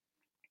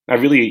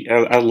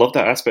love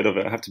that aspect of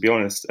it, I have to be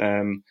honest.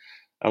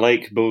 I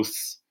like both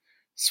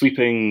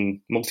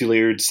sweeping,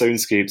 multi-layered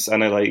soundscapes,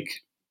 and I like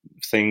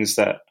things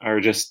that are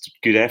just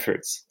good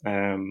efforts.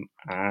 And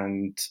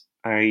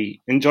I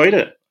enjoyed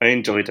it.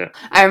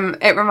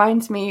 It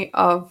reminds me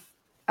of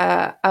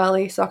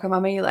early Soccer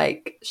Mummy.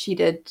 Like, she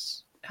did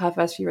her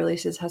first few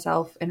releases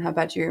herself in her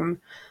bedroom.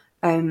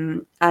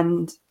 And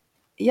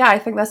yeah, I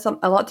think there's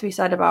a lot to be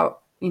said about,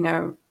 you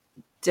know,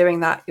 doing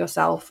that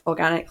yourself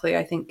organically.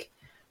 I think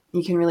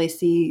you can really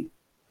see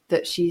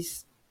that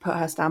she's put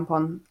her stamp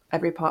on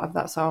every part of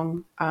that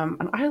song.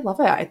 And I love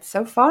it. It's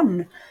so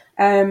fun.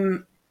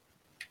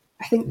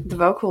 I think the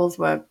vocals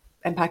were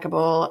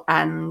impeccable,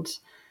 and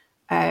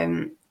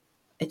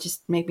it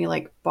just made me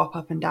like bop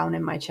up and down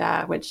in my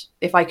chair, which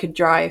if I could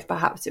drive,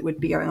 perhaps it would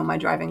be going on my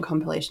driving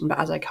compilation. But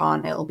as I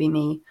can't, it'll be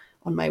me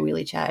on my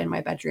wheelie chair in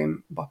my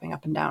bedroom, bopping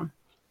up and down.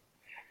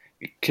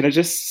 Can I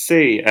just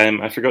say,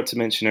 I forgot to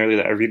mention earlier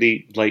that I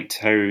really liked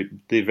how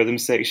the rhythm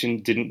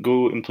section didn't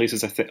go in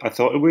places I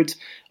thought it would.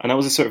 And that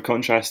was a sort of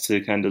contrast to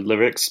kind of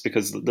lyrics,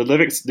 because the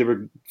lyrics, they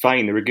were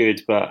fine, they were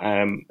good, but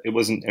it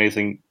wasn't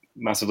anything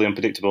massively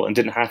unpredictable and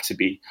didn't have to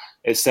be.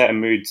 It set a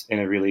mood in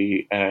a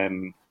really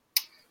kind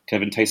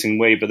of enticing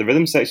way, but the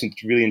rhythm section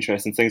is really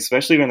interesting thing,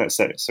 especially when that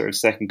sort of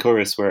second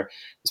chorus, where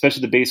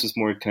especially the bass was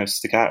more kind of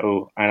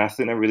staccato, and I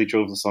think that really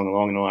drove the song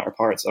along in the latter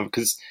parts of,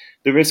 because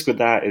the risk with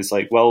that is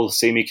like, well,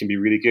 samey can be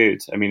really good.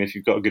 I mean, if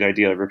you've got a good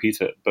idea,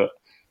 repeat it, but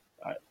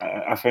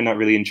I found that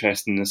really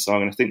interesting in this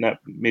song, and I think that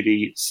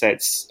maybe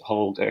sets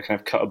Hall kind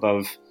of cut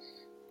above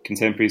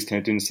contemporaries kind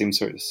of doing the same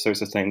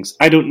sorts of things.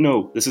 I don't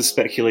know, this is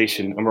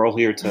speculation, and we're all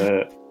here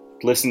to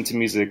listen to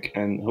music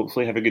and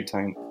hopefully have a good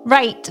time.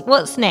 Right,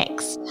 what's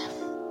next?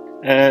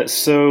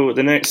 So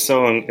the next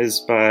song is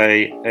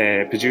by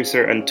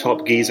producer and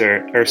top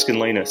geezer Erskine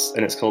Linus,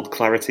 and it's called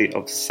Clarity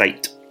of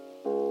Sight.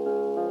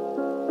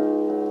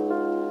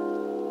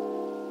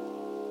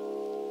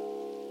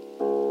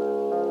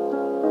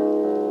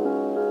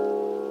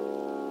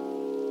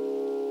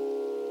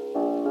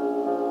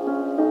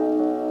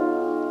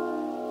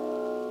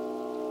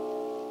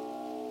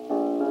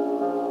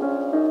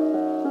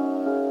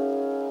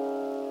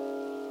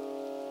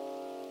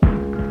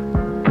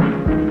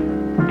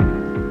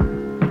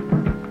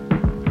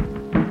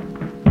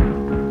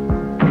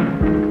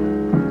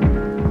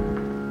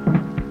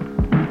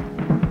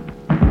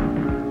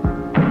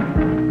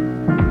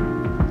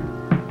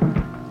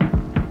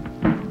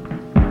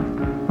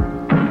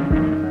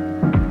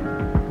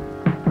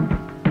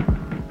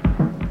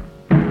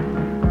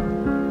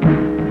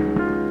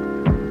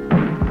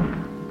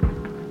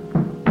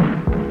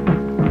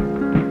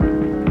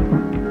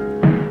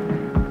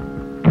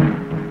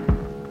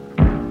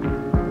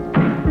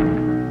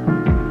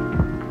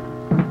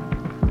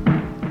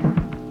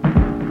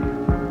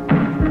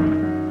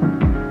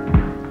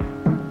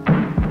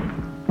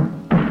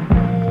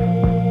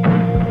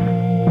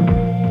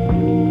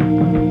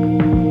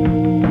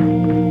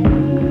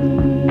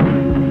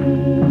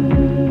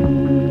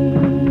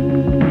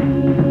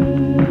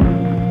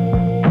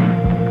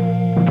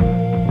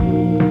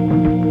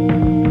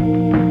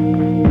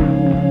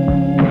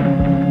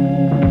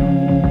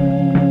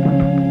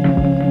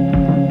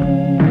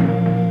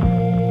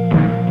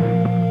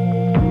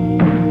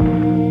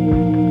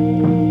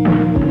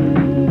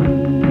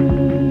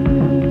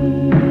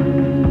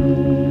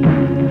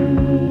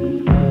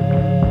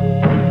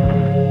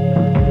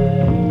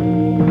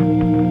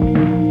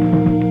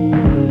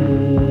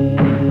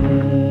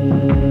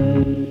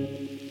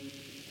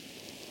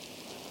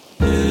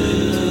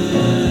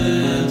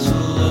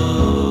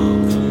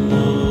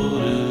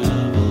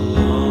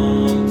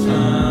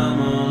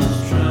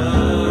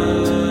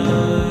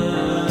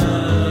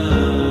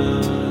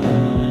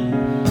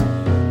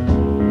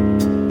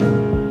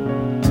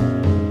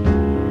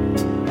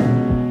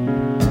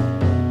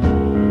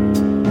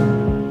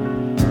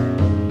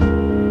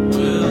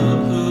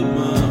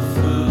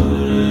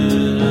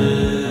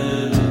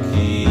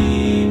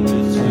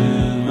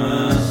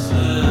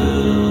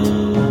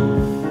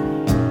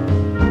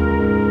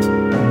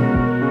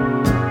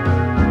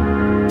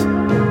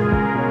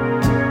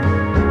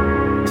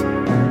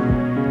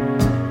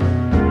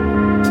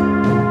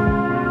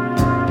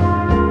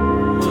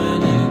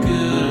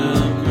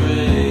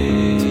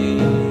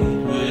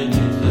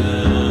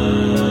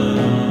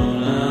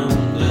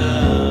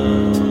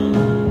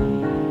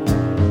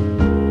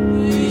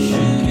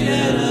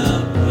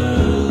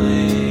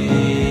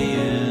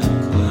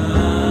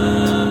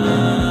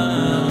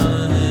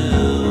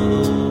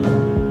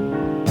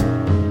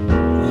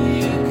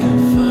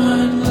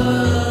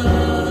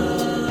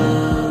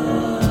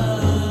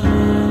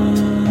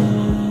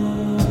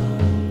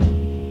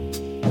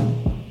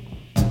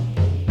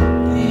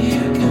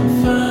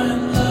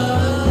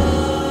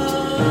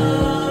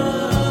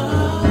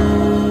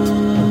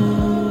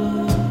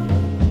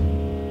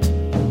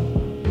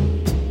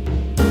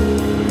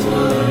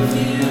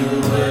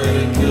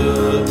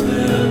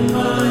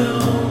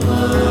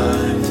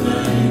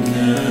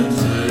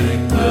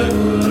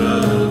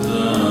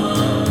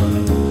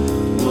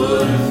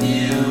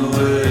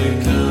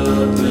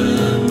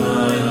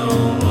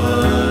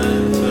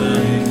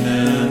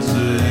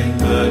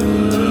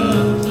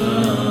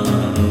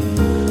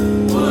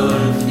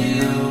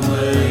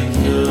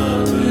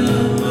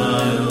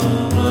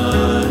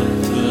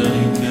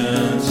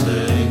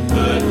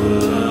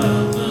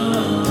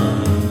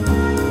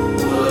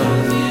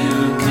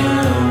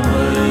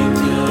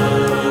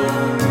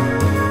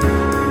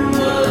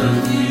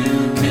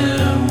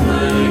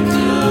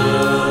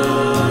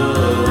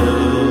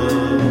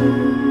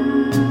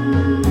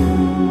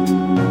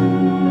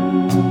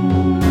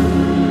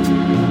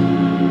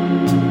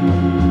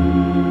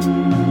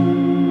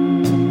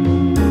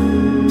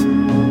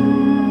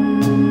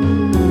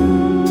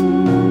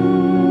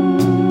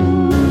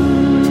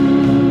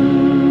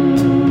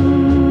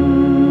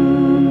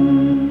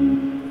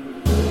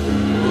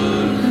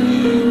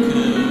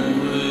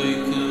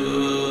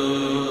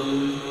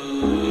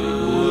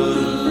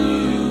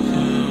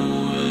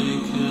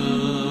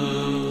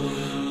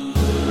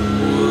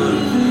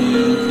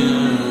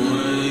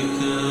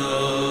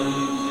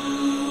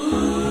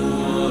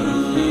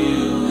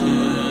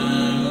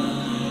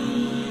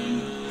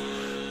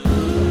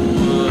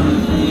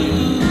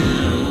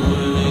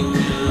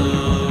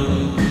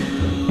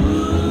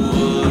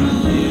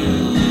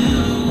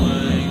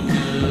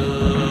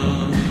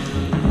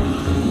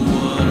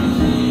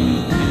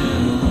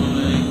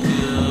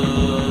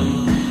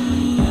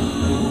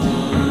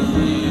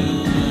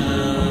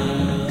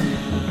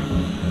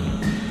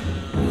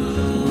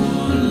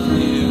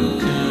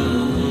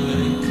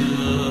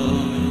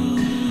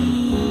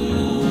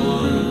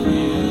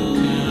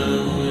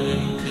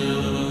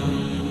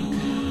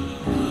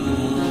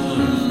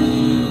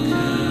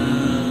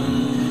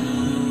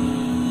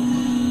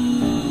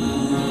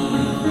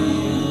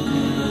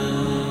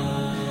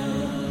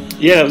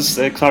 Yeah, that was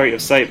Clarity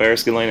of Sight by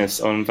Erskine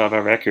Linus on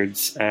Vava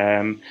Records.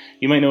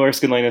 You might know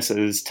Erskine Linus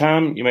as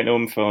Tam. You might know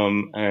him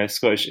from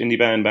Scottish indie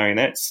band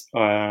Marionettes,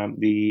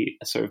 the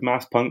sort of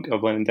math punk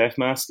of Lennon Death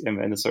Mask,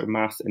 and the sort of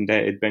math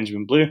indebted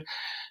Benjamin Blue.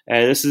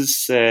 This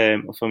is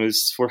from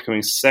his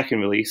forthcoming second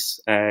release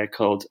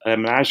called A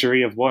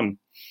Menagerie of One.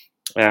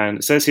 And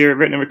it says here,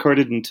 written and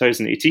recorded in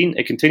 2018,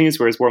 it continues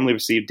where his warmly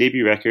received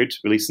debut record,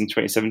 released in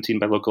 2017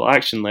 by Local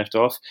Action, left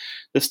off.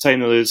 This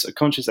time there is a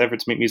conscious effort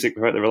to make music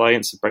without the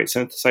reliance of bright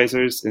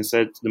synthesizers.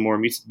 Instead, the more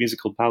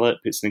musical palette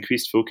puts an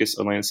increased focus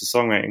on Linus'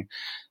 songwriting.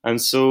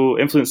 And so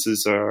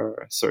influences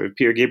are sort of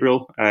Peter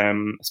Gabriel, A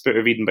Spirit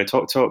of Eden by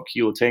Tok Tok,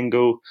 Yo La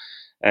Tengo,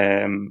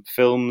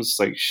 films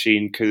like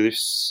Shane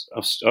Carruth's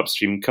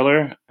Upstream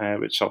Colour,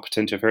 which I'll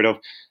pretend to have heard of,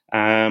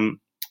 and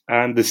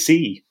The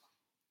Sea.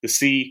 The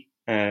Sea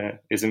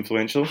is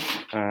influential.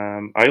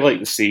 I like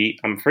The Sea.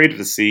 I'm afraid of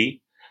the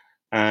sea.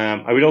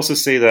 I would also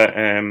say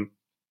that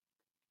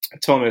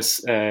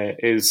Thomas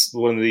is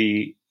one of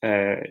the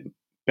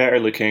better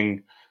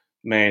looking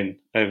men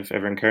I've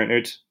ever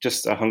encountered.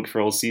 Just a hunk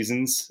for all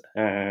seasons,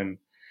 but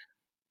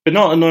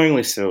not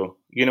annoyingly so.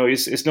 You know,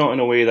 it's not in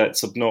a way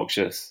that's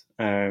obnoxious.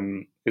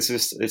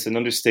 It's an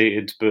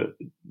understated but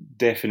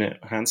definite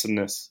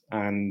handsomeness,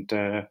 and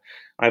I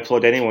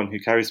applaud anyone who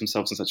carries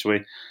themselves in such a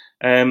way.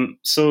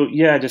 So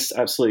yeah, I just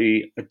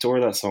absolutely adore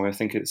that song. I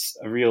think it's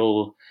a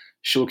real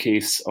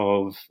showcase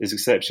of his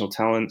exceptional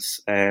talents.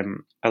 I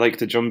like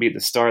the drum beat at the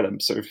start. That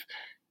sort of,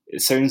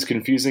 it sounds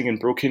confusing and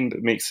broken,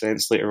 but makes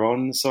sense later on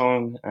in the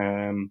song.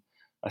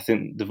 I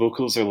think the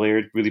vocals are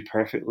layered really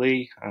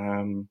perfectly,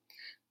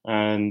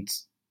 and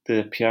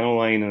the piano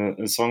line and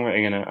the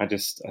songwriting in it, I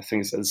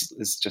think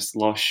it's just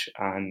lush,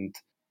 and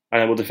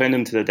I will defend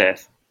him to the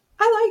death.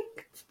 I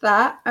liked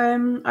that.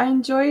 I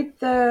enjoyed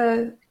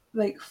the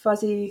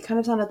fuzzy, kind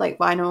of sounded like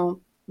vinyl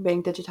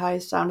being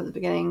digitized sound at the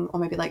beginning, or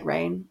maybe like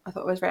rain. I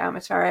thought it was very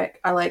atmospheric.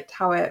 I liked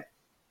how it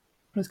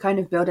was kind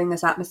of building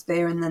this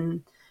atmosphere, and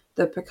then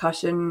the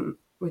percussion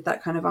with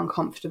that kind of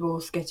uncomfortable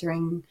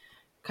skittering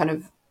kind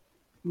of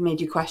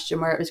made you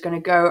question where it was going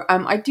to go.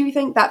 I do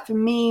think that for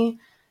me,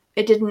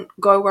 it didn't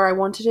go where I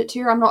wanted it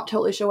to. I'm not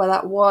totally sure where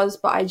that was,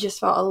 but I just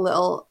felt a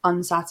little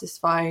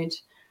unsatisfied.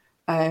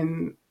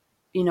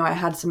 I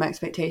had some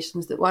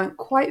expectations that weren't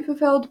quite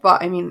fulfilled,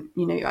 but I mean,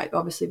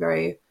 obviously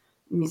very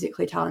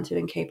musically talented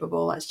and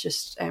capable. That's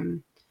just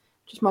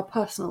my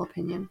personal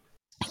opinion.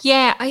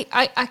 Yeah,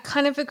 I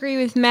kind of agree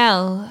with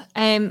Mel.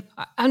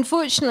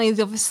 Unfortunately,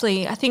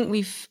 obviously, I think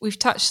we've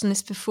touched on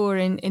this before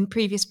in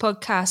previous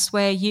podcasts,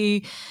 where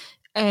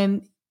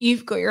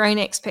you've got your own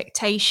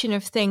expectation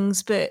of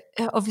things, but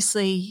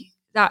obviously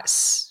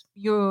that's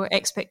your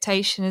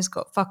expectation has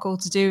got fuck all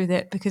to do with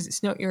it because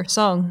it's not your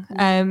song.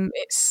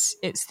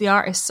 It's the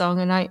artist's song,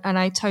 and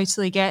I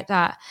totally get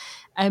that.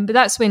 But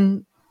that's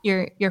when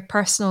your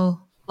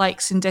personal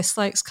likes and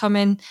dislikes come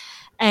in.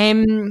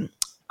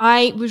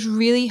 I was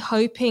really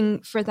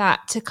hoping for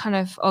that to kind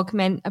of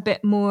augment a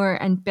bit more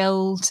and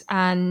build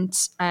and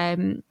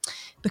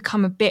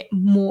become a bit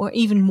more,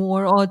 even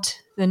more odd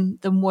than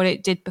what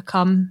it did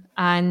become.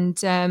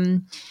 And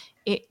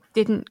it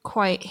didn't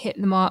quite hit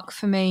the mark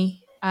for me.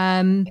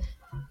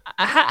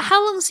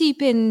 How long's he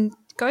been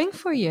going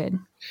for,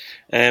 Ewan?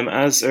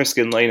 As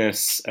Erskine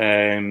Linus,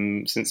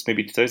 since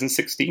maybe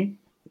 2016.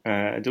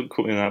 Don't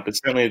quote me on that, but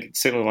certainly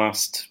the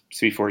last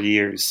 3-4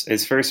 years.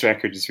 His first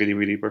record is really,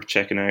 really worth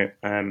checking out.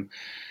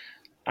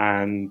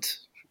 And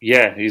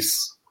yeah,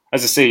 he's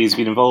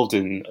been involved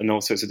in all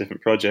sorts of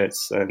different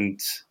projects and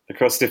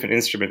across different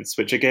instruments,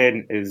 which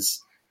again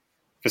is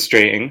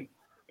frustrating.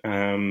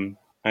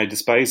 I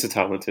despise the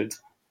talented.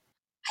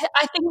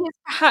 I think it's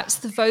perhaps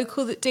the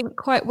vocal that didn't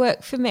quite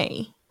work for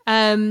me.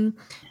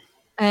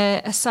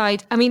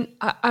 Aside, I mean,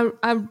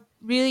 I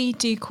really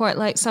do quite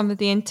like some of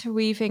the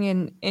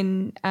interweaving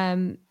in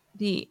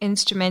the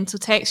instrumental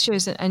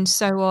textures and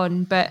so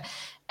on, but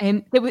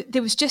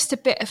there was just a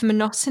bit of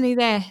monotony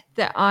there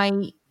that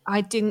I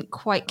didn't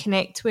quite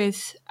connect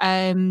with,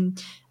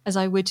 as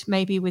I would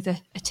maybe with a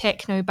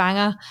techno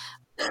banger.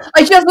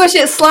 I just wish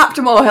it slapped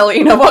more,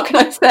 Helena. What can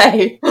I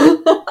say?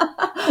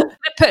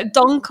 Put a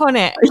donk on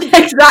it.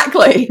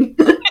 Exactly.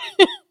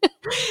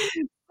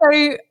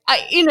 So,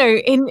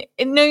 in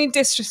no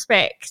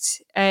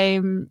disrespect,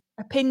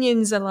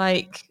 opinions are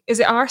like,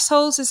 is it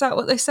arseholes? Is that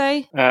what they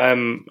say?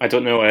 I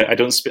don't know. I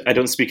don't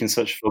speak in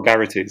such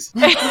vulgarities.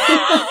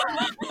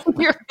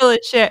 You're full of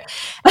shit.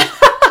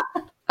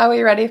 Are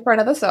we ready for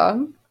another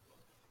song?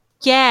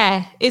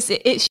 Yeah, it's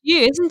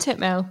you, isn't it,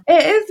 Mel?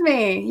 It is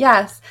me,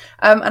 yes.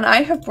 And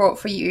I have brought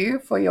for you,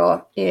 for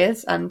your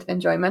ears and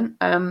enjoyment,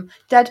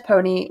 Dead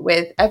Pony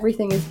with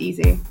Everything Is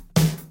Easy.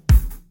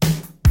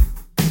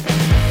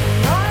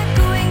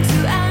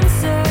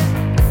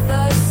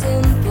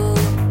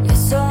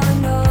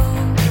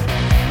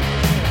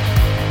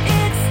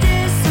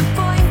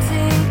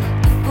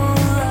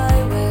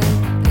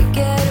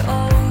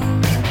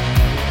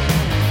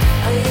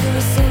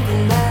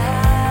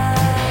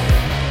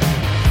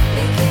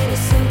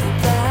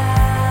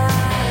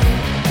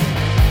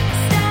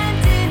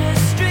 Stand in a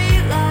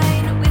straight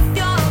line with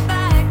your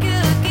back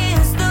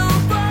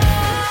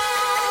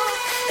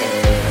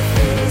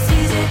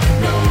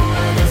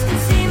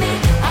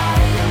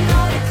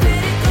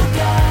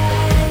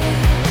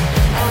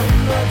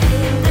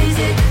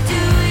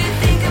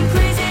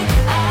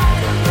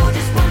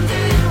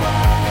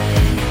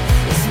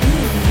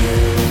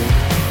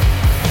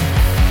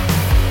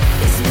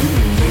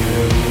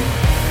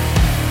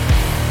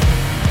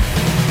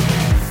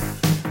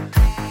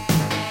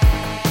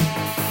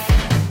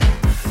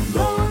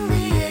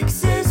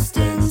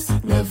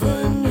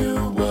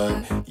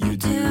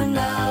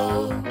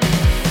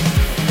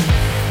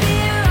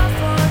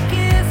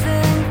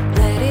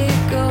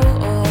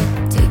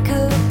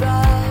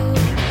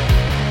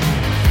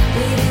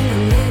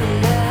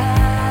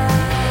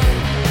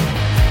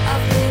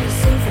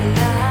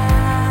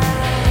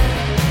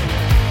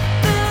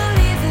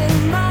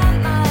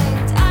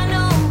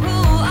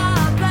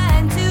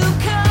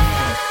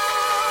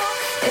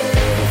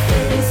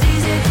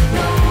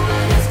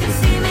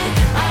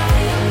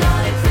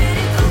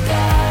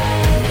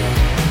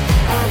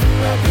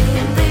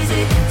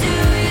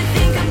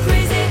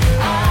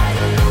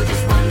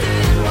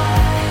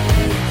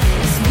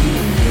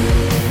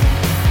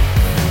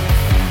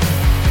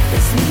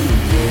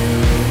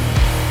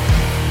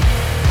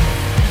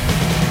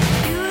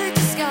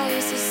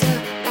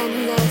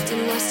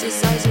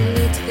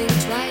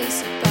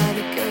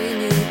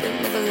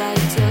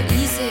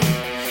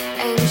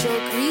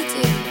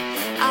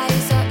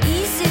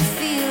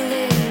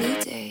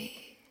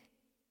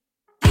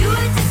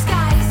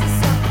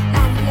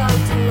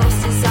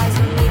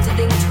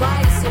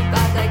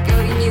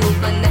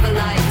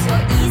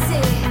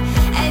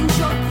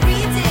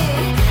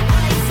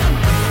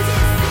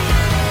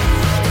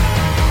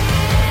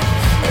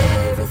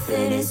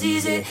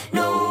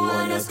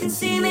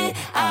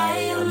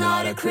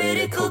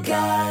critical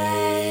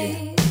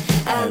guy.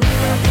 I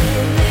love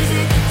being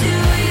lazy. Do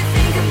you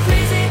think I'm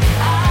crazy?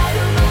 I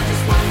don't know,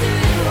 just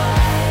wondering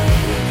why.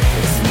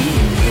 It's me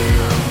and you.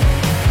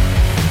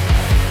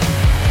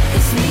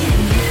 It's me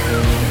and you.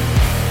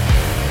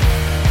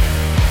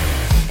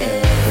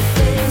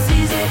 Everything's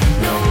easy.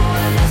 No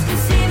one else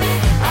can see me.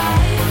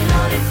 I am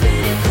not a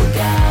critical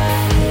guy.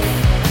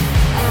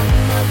 I'm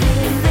not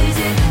being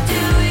lazy.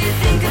 Do you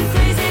think I'm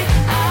crazy?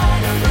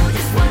 I don't know,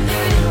 just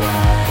wondering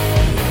why.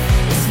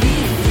 It's me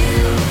and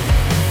you.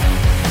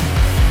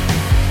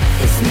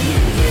 It's me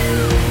and you.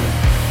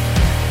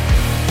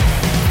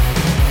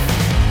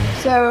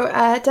 So,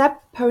 Deb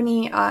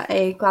Pony are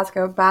a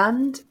Glasgow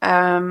band,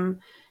 and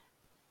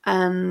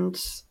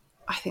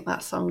I think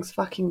that song's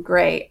fucking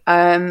great.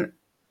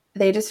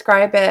 They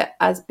describe it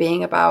as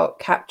being about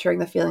capturing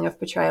the feeling of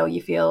betrayal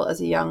you feel as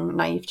a young,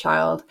 naive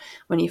child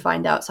when you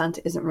find out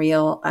Santa isn't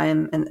real,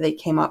 and they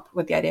came up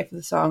with the idea for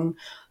the song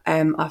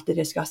after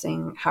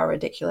discussing how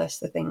ridiculous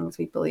the things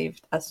we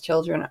believed as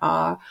children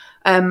are.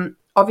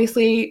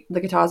 Obviously, the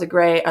guitars are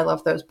great. I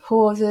love those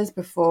pauses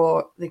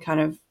before they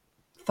kind of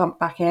thump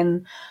back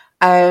in.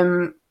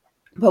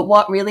 But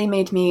what really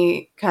made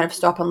me kind of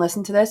stop and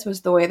listen to this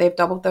was the way they've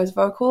doubled those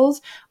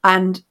vocals.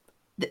 And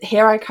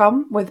here I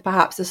come with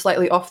perhaps a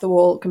slightly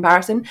off-the-wall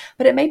comparison,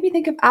 but it made me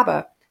think of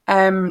ABBA.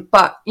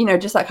 But, you know,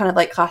 just that kind of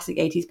like classic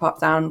 80s pop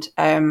sound.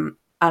 And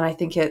I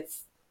think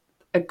it's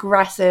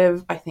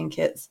aggressive. I think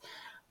it's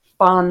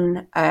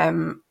fun.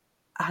 And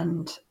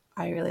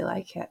I really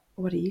like it.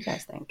 What do you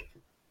guys think?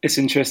 It's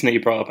interesting that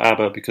you brought up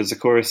ABBA because the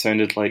chorus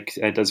sounded like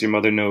Does Your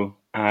Mother Know?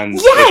 And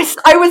yes!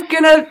 I was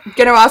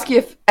gonna ask you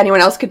if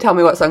anyone else could tell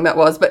me what song that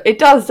was, but it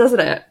does,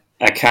 doesn't it?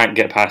 I can't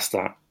get past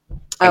that.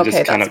 I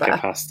just cannot get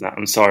past that.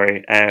 I'm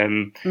sorry.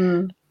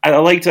 I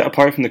liked it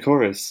apart from the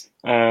chorus.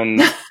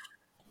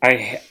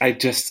 I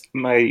just,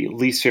 my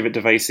least favourite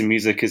device in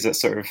music is that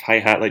sort of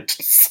hi-hat, like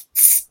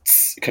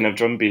kind of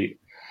drum beat.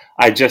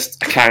 I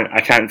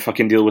can't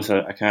fucking deal with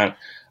it. I can't.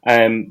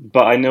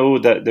 But I know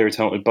that they're a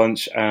talented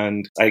bunch,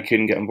 and I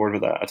couldn't get on board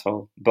with that at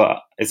all.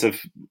 But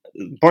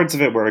parts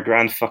of it were a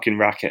grand fucking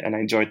racket, and I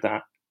enjoyed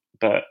that.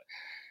 But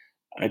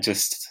I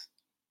just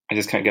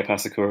can't get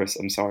past the chorus.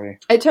 I'm sorry.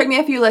 It took me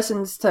a few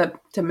listens to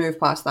move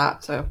past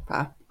that. So,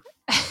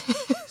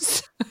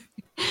 is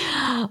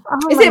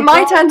it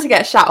my turn to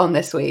get shat on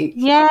this week?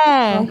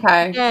 Yeah.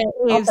 Okay. Yeah,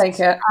 I'll take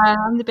it.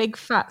 I'm the big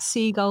fat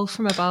seagull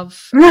from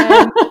above.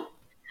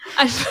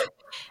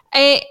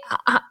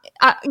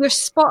 You're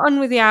spot on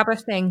with the ABBA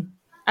thing,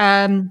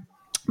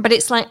 but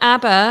it's like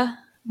ABBA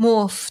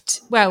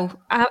morphed. Well,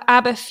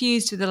 ABBA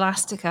fused with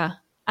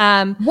Elastica.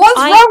 What's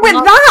wrong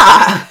with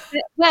that?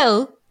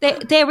 Well,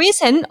 there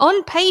isn't.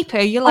 On paper,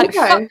 you're like,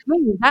 okay. Fuck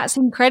me, that's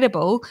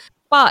incredible.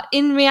 But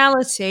in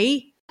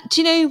reality,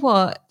 do you know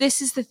what?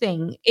 This is the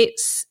thing.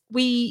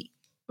 We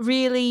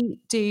really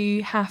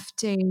do have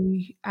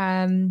to.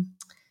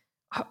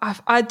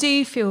 I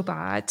do feel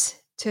bad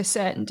to a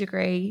certain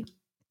degree.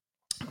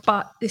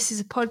 But this is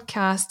a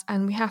podcast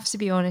and we have to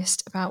be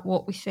honest about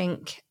what we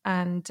think,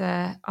 and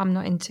I'm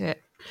not into it.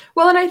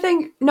 Well, and I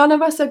think none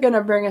of us are going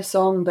to bring a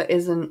song that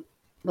isn't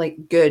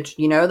like good,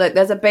 you know? Like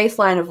there's a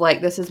baseline of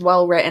like, this is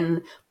well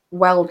written,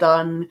 well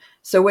done.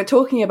 So we're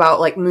talking about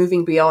like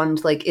moving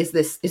beyond like, is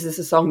this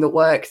a song that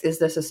works? Is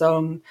this a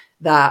song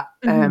that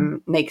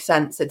makes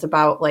sense? It's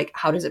about like,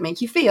 how does it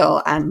make you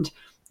feel? And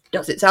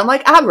does it sound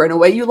like ABBA in a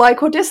way you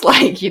like or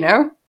dislike, you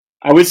know?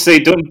 I would say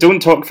don't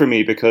talk for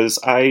me because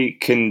I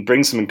can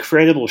bring some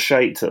incredible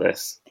shite to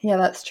this. Yeah,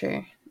 that's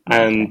true.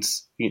 And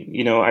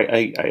you know,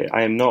 I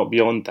am not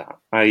beyond that.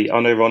 I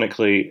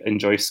unironically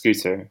enjoy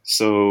Scooter,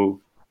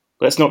 so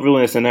let's not rule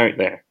anything out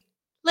there.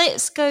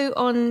 Let's go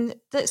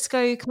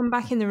come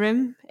back in the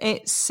room.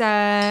 It's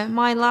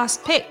my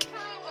last pick.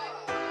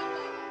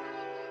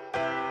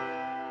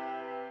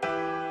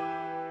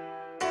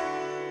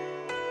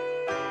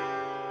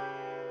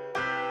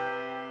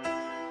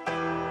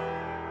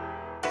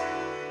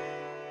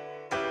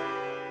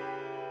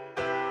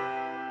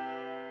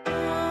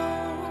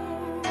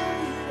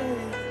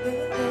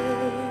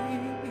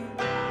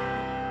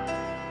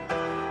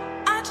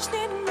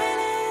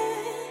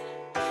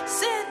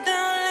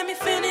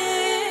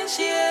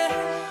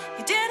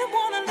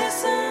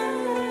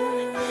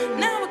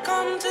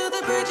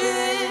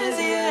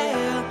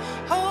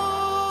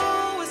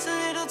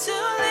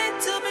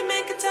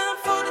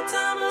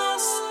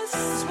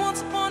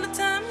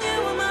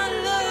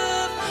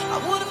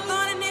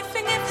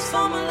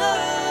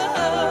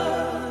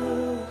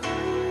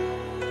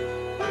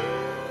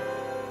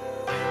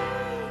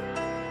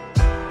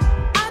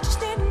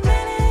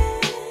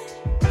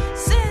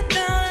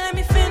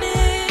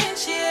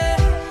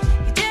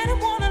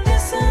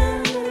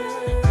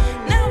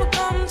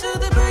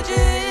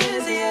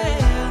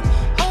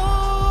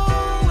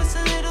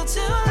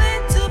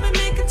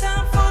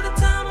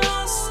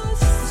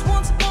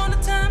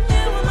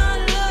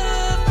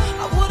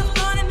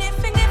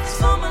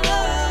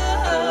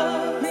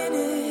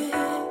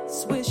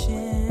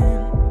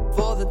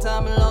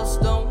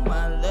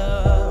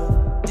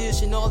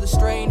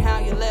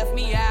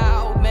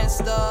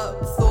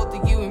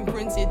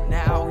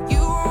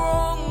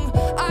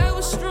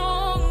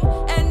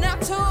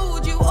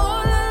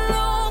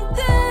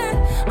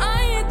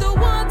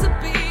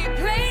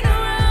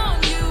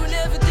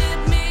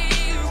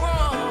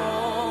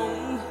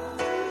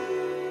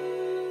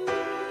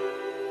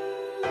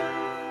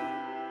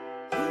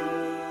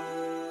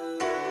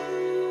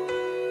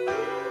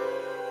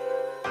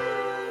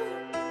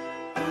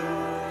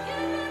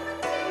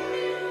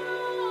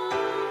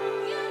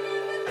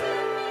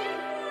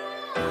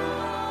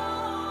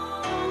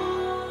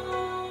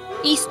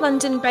 East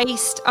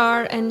London-based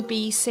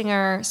R&B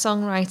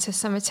singer-songwriter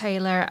Summer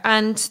Taylor,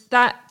 and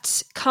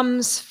that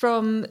comes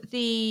from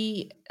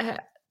the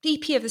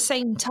EP of the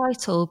same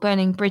title,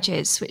 Burning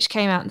Bridges, which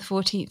came out on the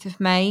 14th of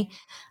May.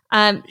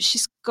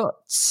 She's got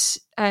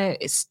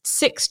it's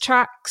 6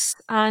 tracks,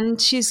 and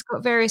she's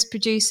got various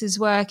producers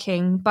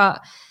working.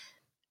 But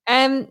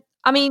I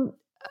mean,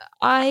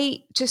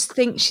 I just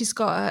think she's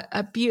got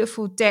a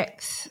beautiful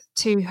depth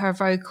to her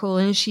vocal,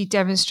 and she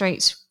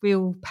demonstrates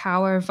real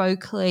power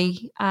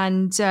vocally.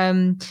 And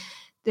I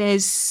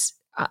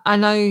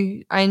know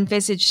I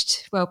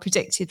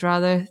predicted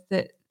rather,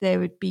 that there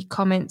would be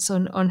comments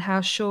on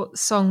how short the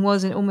song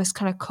was, and it almost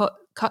kind of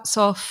cuts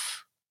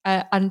off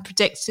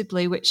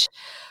unpredictably, which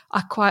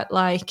I quite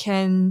like.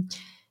 And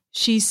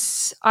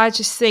I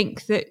just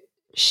think that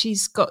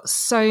she's got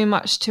so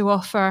much to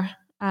offer.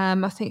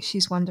 I think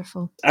she's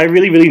wonderful. I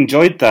really, really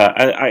enjoyed that.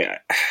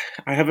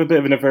 I have a bit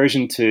of an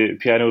aversion to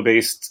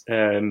piano-based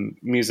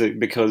music,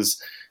 because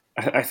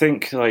I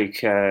think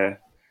like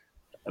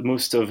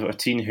most of a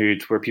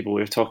teenhood, where people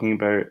were talking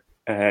about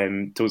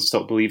Don't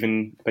Stop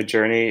Believing by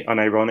Journey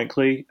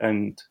unironically,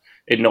 and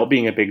it not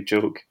being a big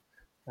joke,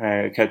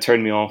 kind of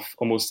turned me off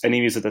almost any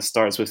music that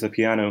starts with a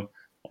piano,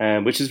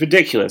 which is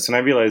ridiculous. And I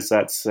realise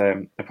that's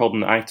a problem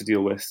that I have to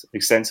deal with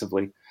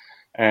extensively.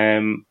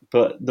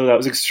 But though that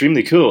was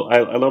extremely cool.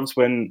 I loved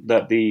when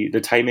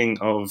the timing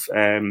of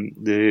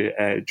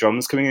the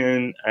drums coming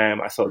in.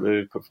 I thought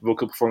the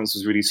vocal performance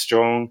was really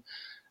strong.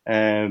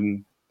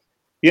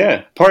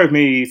 Yeah, part of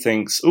me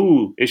thinks,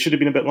 ooh, it should have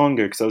been a bit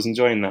longer, because I was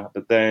enjoying that.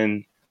 But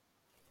then,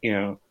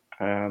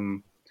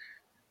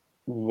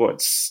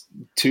 what's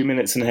 2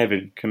 minutes in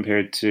heaven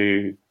compared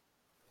to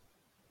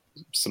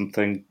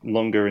something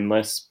longer and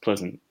less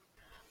pleasant?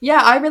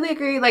 Yeah, I really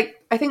agree.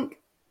 Like, I think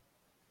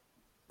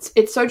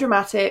it's so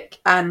dramatic,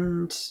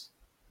 and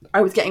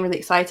I was getting really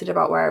excited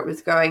about where it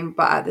was going,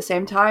 but at the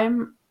same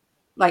time,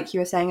 like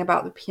you were saying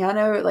about the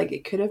piano, like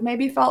it could have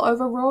maybe felt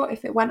overwrought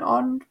if it went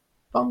on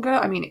longer.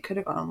 I mean, it could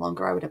have gone on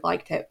longer, I would have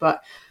liked it,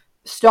 but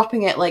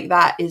stopping it like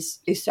that is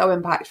so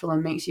impactful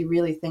and makes you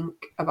really think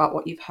about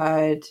what you've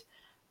heard.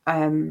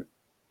 And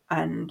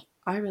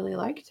I really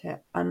liked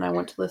it, and I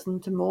want to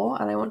listen to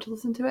more, and I want to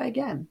listen to it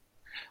again.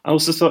 I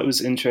also thought it was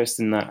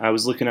interesting that I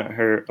was looking at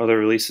her other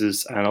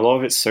releases, and a lot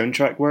of it's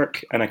soundtrack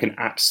work, and I can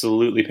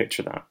absolutely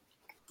picture that.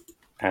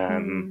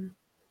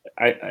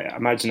 I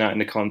imagine that in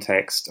the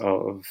context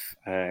of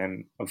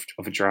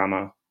a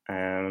drama,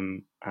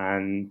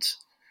 and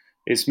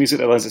it's music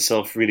that lends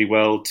itself really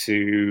well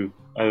to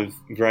a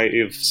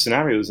variety of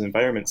scenarios and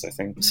environments, I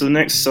think. So the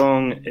next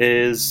song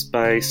is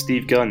by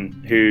Steve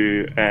Gunn,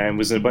 who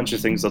was in a bunch of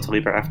things I'll tell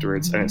you about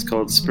afterwards, and it's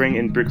called Spring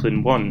in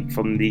Brooklyn 1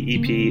 from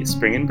the EP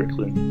Spring in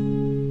Brooklyn.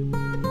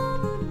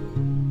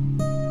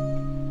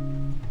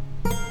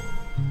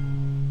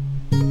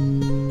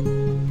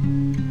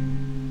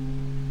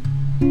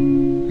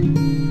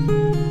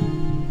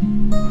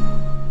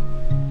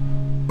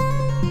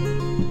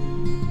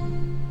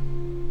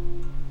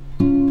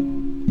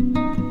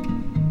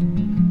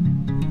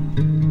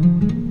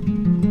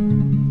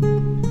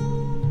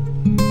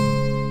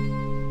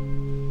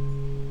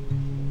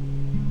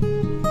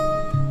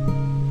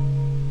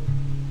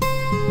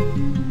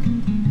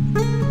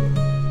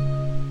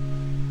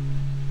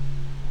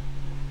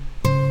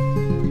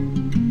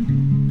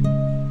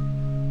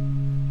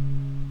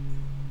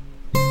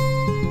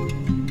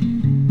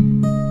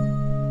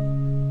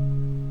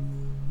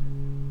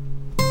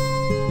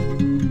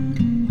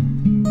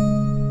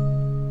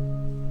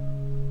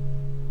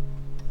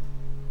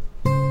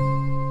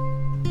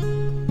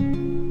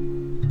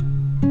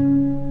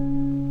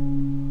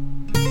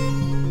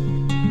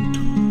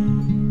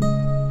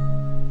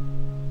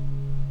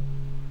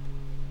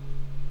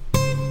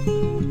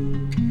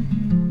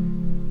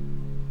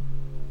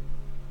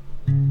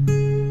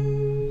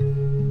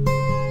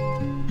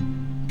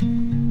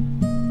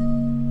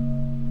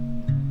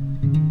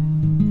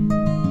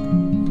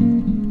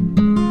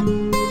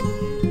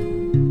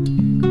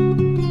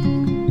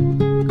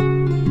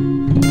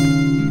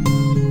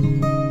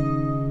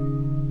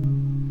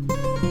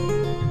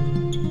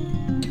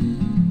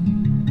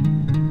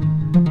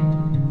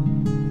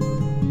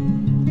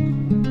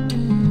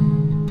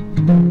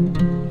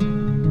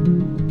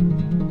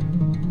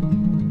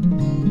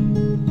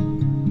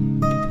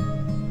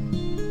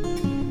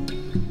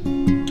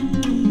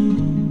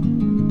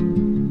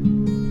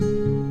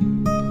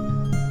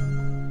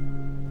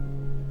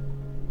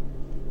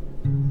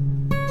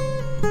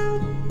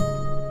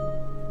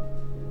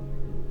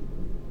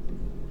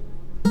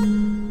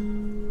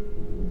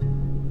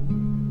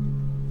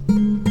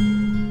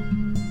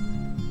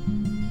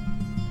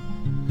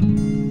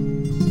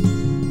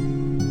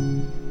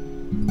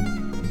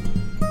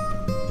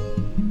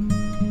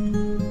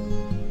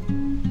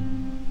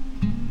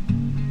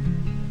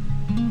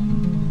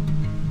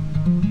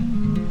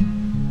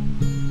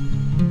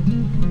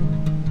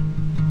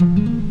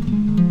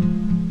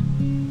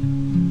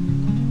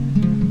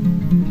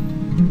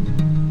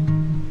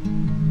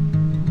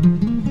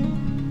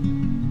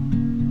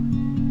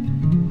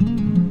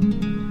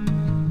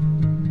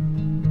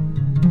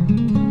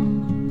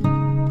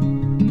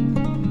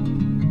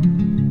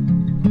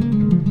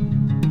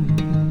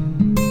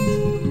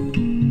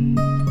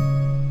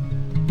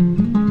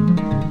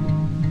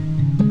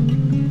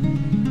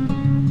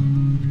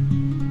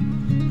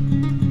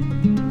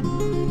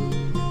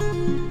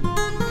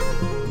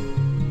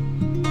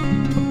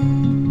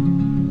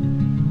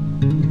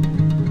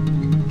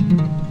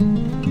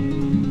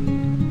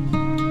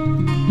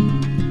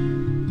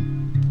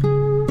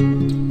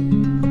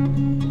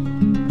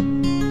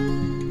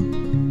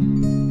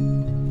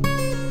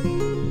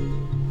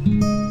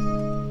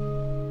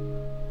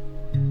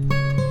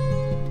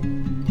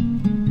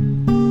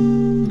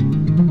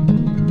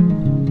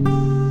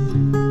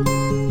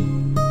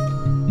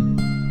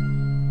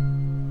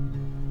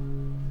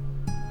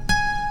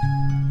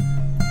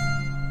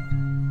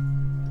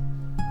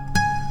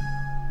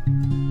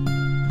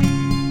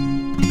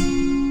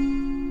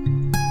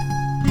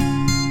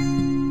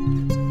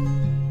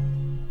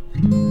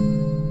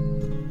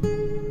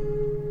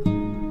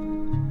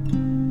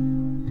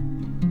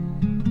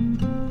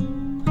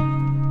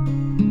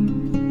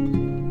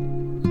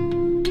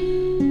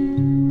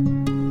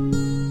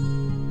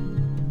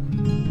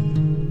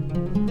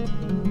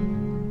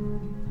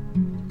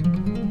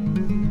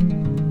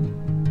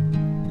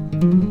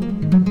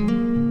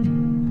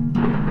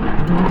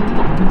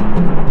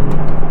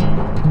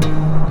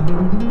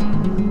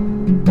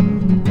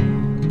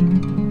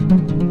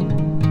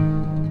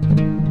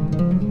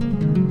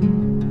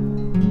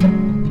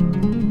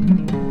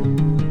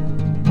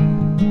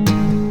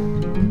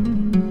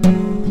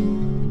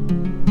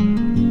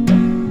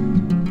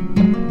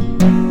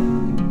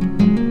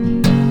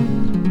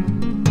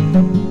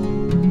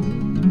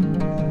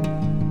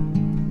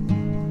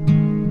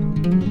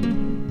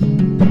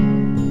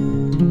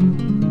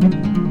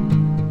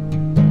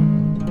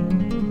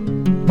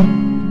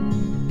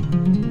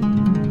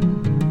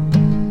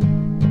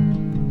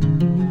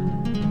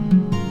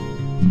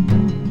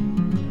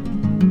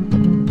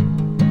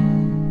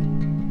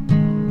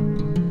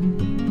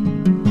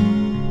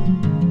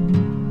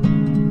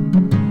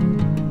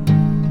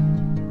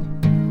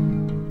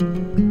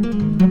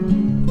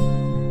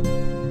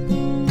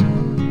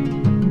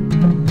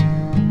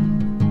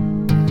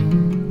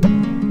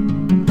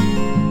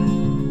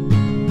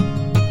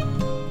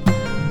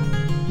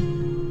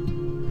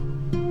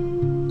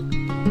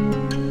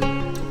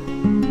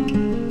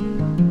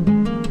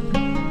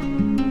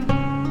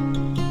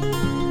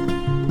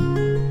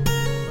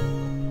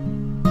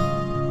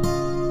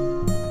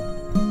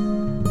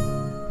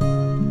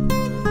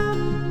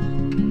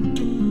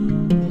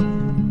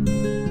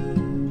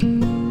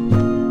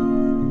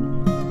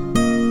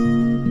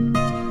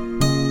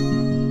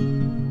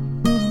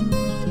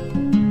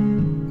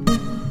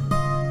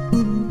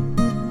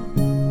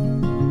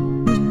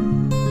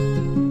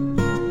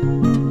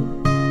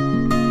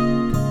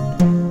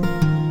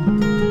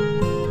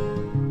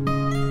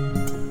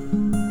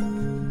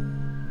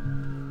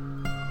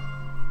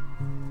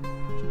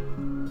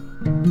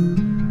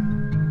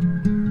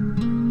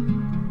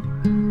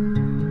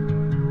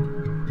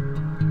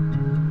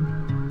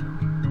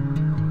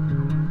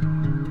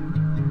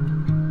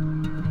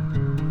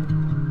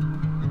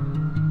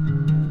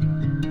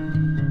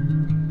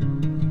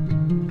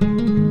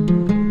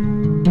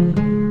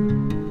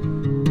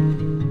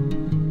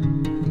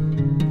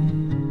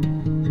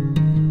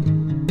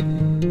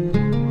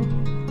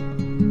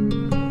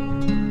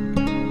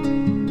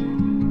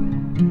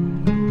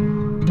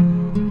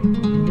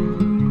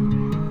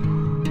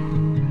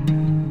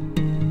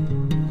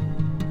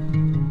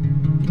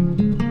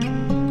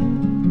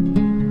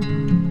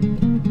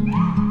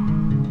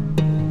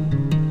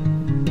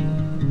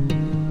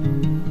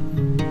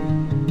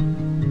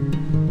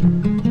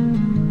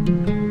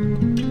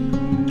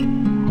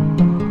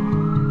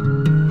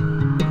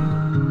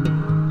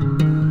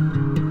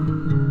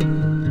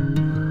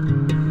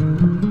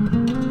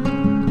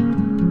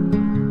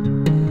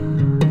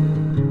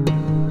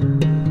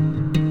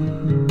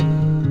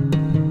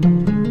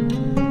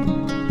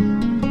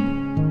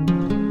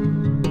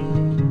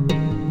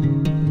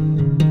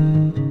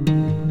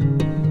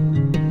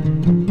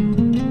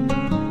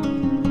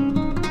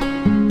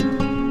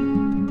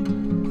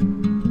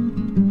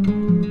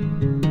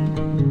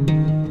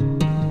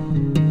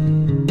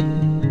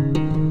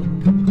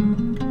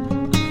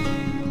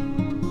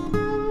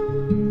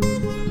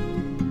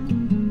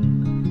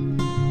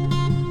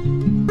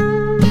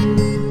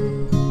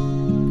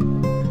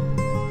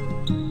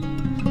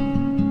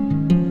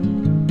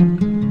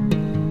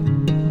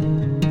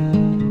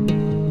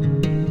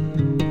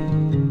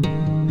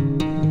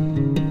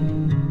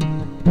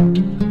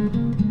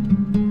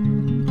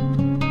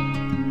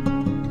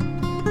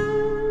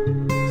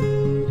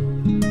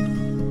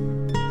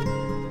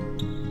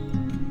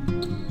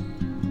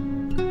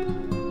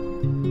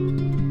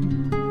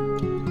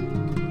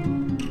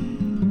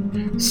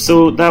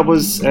 So that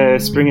was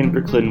Spring in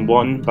Brooklyn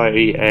 1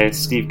 by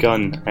Steve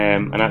Gunn,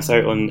 and that's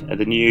out on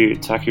the new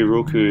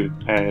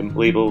Takuroku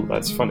label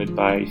that's fronted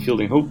by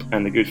Fielding Hope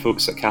and the good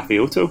folks at Cafe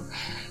Oto.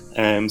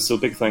 So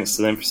big thanks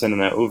to them for sending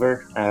that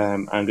over.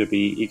 I'm going to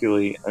be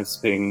eagerly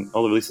anticipating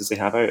all the releases they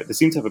have out. They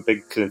seem to have a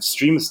big kind of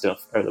stream of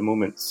stuff out at the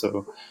moment,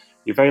 so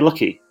you're very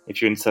lucky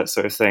if you're into that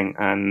sort of thing.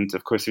 And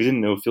of course, if you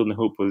didn't know, Field and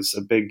Hope was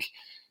a big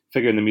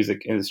figure in the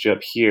music industry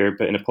up here,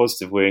 but in a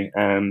positive way.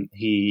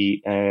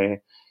 He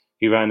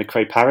ran the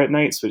Cry Parrot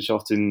Nights, which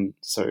often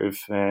sort of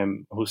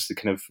hosted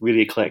kind of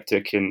really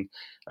eclectic and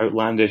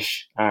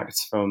outlandish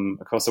acts from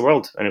across the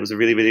world, and it was a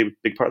really, really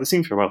big part of the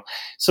scene for a while.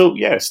 So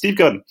yeah, Steve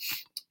Gunn.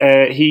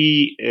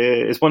 He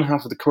is one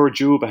half of the core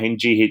duo behind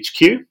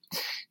GHQ.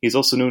 He's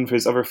also known for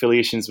his other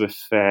affiliations with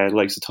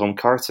likes of Tom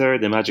Carter,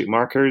 the Magic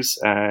Markers,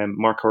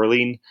 Mark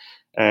Orlean.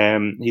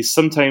 He's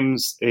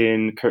sometimes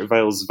in Kurt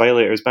Weill's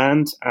Violators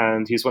band,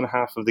 and he's one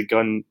half of the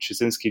Gunn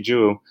Trzynski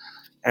duo.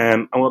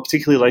 And what I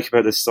particularly like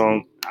about this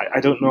song,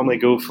 I don't normally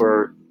go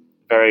for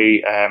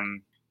very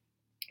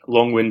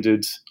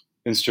long-winded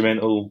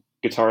instrumental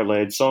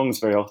guitar-led songs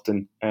very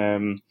often.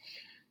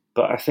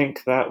 But I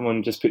think that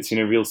one just puts you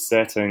in a real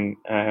setting.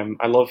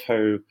 I love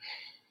how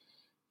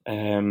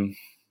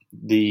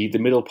the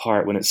middle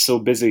part, when it's so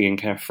busy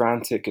and kind of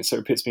frantic, it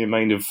sort of puts me in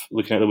mind of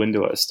looking out the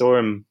window at a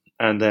storm,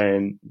 and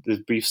then the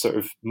brief sort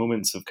of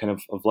moments of kind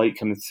of light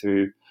coming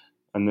through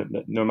and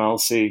the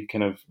normalcy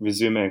kind of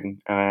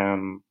resuming,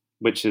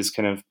 which is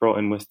kind of brought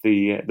in with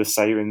the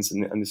sirens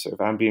and the sort of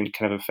ambient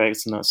kind of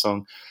effects in that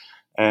song.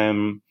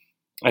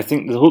 I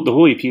think the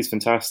whole EP is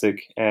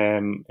fantastic.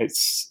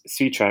 It's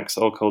 3 tracks,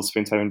 all called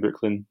Springtime in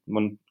Brooklyn,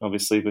 one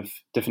obviously with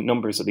different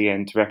numbers at the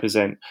end to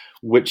represent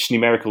which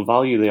numerical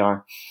value they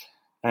are.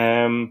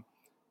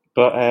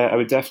 But I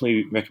would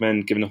definitely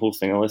recommend giving the whole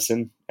thing a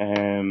listen.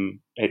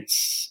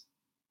 It's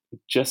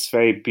just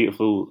very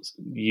beautiful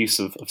use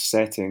of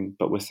setting,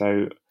 but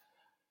without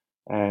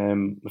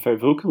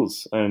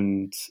vocals,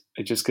 and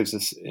it just gives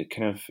us a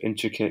kind of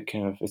intricate,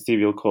 kind of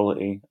ethereal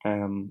quality.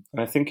 And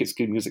I think it's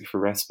good music for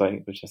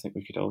respite, which I think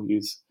we could all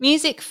use.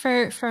 Music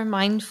for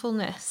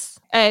mindfulness.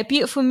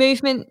 Beautiful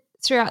movement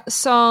throughout the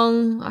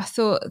song. I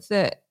thought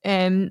there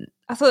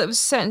was a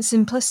certain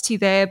simplicity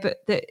there,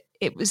 but that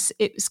it was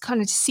kind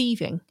of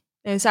deceiving.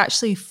 There's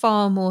actually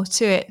far more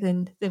to it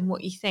than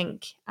what you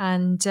think,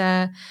 and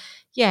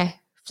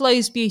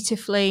flows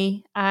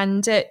beautifully.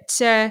 And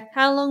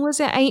how long was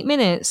it? 8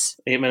 minutes?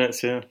 8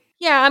 minutes, yeah.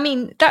 Yeah, I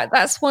mean,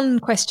 that's one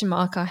question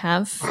mark I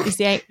have, is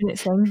the 8 minute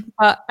thing.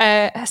 But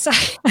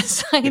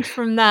aside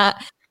from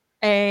that,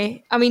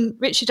 I mean,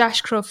 Richard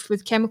Ashcroft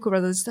with Chemical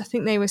Brothers, I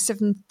think they were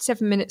 7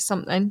 minutes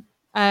something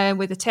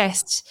with a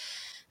test,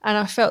 and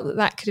I felt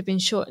that could have been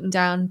shortened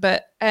down.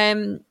 But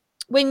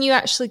when you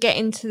actually get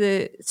into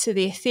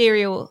the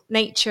ethereal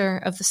nature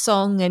of the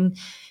song and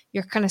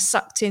you're kind of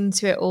sucked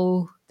into it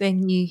all,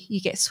 then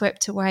you get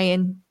swept away,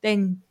 and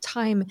then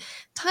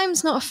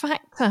time's not a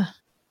factor.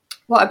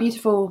 What a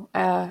beautiful,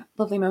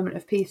 lovely moment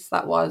of peace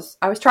that was.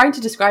 I was trying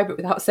to describe it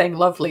without saying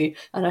lovely,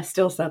 and I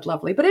still said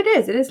lovely, but it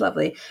is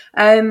lovely.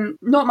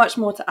 Not much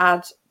more to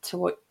add to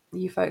what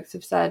you folks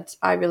have said.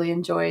 I really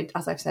enjoyed,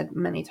 as I've said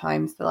many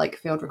times, the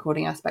field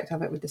recording aspect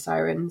of it with the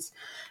sirens.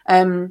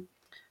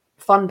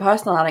 Fun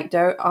personal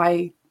anecdote,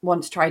 I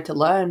once tried to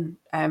learn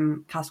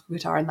classical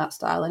guitar in that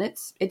style, and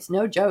it's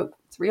no joke.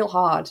 It's real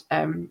hard.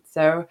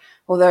 So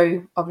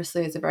although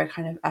obviously it's a very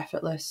kind of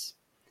effortless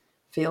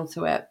feel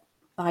to it,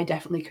 I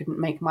definitely couldn't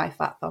make my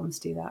fat thumbs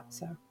do that.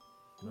 So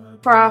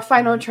for our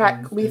final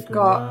track, we've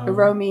got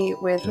Romy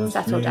with Just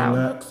Settle Down.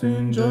 Relax,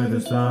 enjoy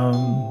the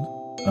sound.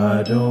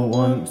 I don't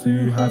want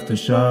to have to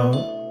shout.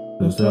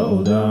 So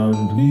settle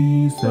down,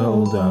 please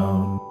settle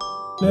down.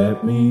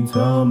 Let me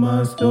tell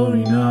my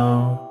story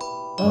now.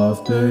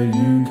 After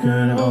you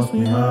can ask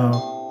me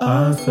how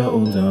I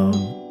settle down.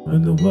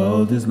 When the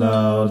world is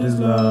loud, is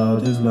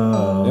loud, is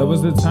loud. There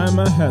was a time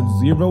I had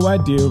zero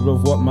idea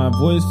of what my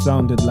voice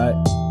sounded like.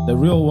 The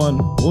real one,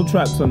 all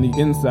tracks on the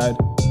inside.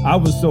 I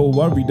was so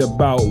worried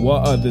about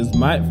what others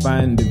might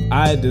find if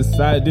I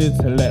decided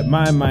to let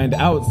my mind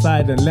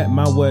outside and let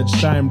my words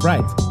shine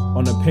bright.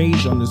 On a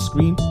page, on the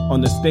screen,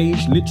 on the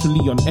stage,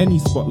 literally on any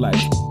spotlight.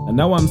 And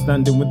now I'm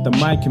standing with the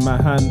mic in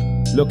my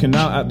hand, looking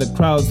out at the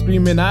crowd,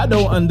 screaming, I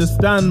don't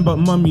understand. But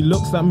mummy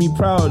looks at me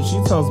proud,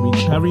 she tells me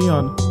carry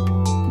on.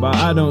 But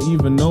I don't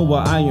even know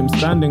what I am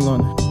standing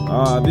on.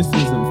 This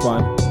isn't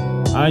fun.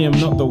 I am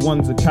not the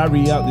one to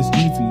carry out this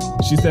duty.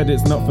 She said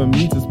it's not for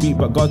me to speak,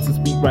 but God to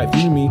speak right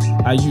through me.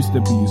 I used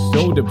to be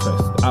so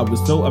depressed, I was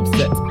so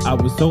upset, I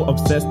was so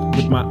obsessed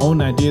with my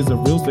own ideas of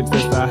real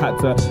success. I had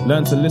to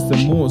learn to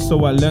listen more,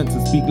 so I learned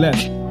to speak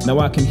less. Now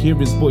I can hear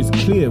his voice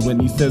clear when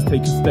he says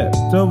take a step.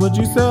 So would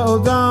you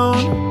settle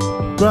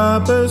down,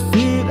 grab a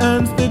seat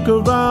and stick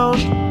around.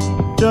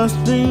 Just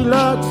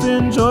relax,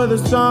 enjoy the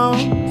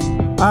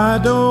sound. I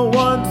don't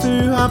want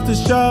to have to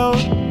shout.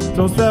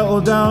 So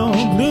settle down,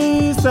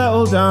 please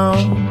settle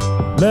down.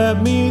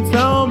 Let me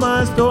tell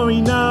my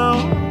story now.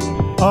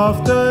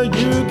 After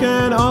you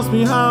can ask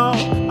me how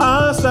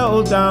I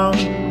settle down.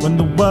 When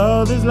the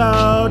world is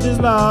loud, is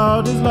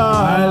loud, is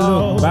loud. I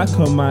look back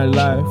on my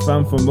life,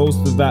 and for most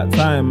of that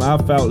time I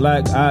felt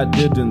like I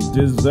didn't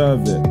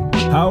deserve it.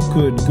 How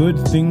could good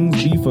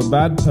things be for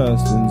bad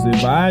persons?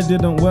 If I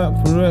didn't work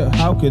for it,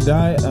 how could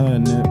I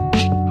earn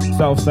it?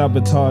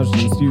 Self-sabotage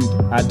ensued.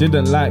 I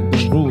didn't like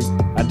the rules.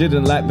 I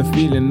didn't like the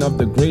feeling of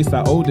the grace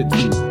I owed it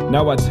to.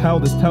 Now I tell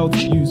this tale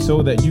to you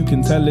so that you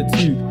can tell it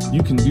too.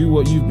 You can do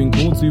what you've been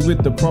called to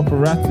with the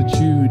proper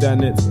attitude.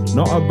 And it's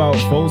not about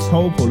false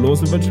hope or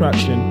laws of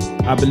attraction.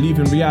 I believe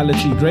in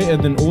reality greater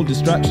than all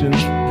distractions.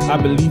 I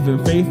believe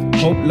in faith,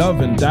 hope,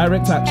 love and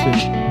direct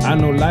action. I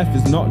know life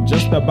is not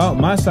just about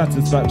my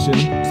satisfaction.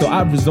 So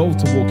I resolve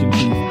to walk in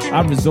truth.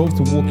 I resolve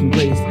to walk in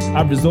grace.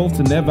 I resolve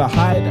to never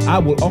hide. I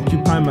will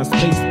occupy my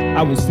space.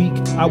 I will seek,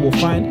 I will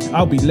find.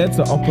 I'll be led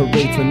to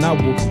operate. And I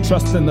will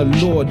trust in the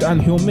Lord,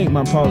 and He'll make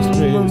my path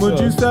straight. Would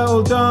you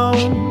settle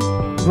down,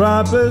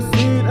 grab a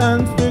seat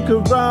and stick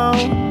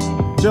around?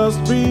 Just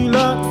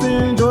relax,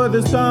 enjoy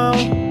the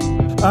sound.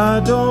 I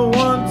don't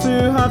want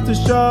to have to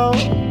shout.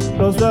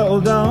 So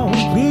settle down,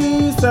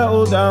 please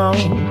settle down.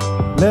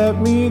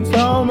 Let me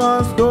tell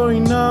my story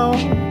now.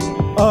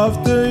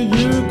 After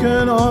you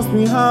can ask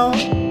me how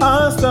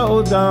I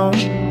settle down.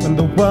 When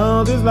the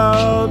world is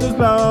loud, is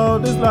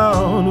loud, is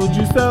loud. Would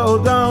you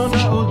settle down?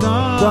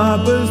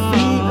 Grab a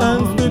seat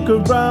and stick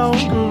around.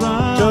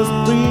 Just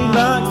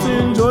relax,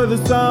 enjoy the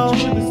sound.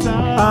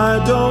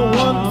 I don't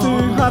want to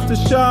have to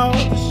shout.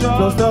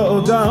 So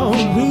settle down,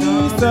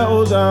 please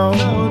settle down.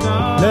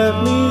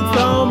 Let me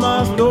tell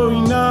my story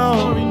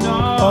now.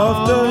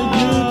 After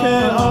you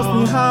can ask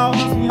me how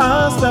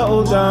I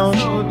settle down.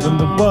 When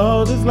the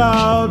world is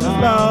loud, is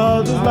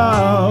loud, is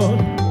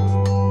loud.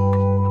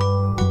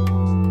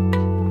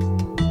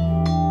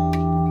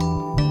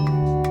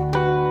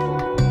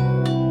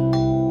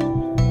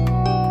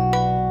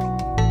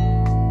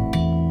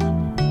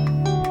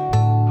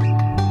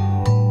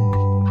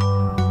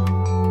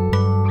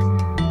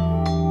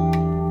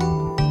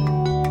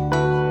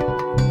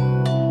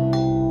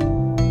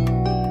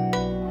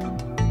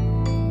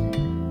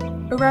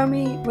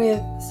 Romy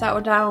with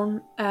Settle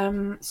Down.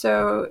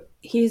 So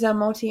he's a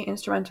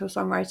multi-instrumental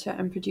songwriter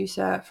and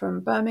producer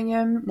from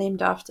Birmingham,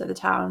 named after the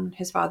town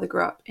his father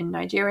grew up in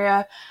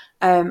Nigeria.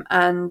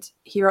 And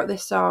he wrote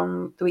this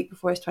song the week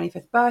before his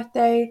 25th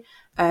birthday.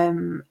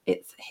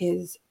 It's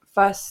his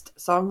first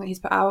song that he's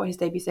put out, his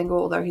debut single,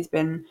 although he's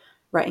been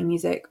writing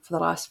music for the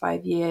last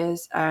 5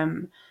 years.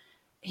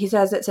 He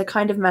says it's a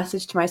kind of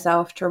message to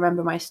myself to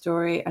remember my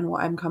story and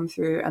what I've come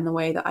through and the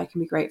way that I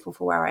can be grateful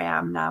for where I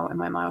am now in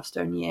my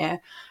milestone year.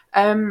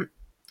 And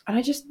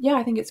I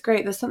think it's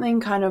great. There's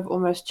something kind of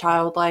almost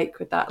childlike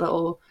with that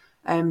little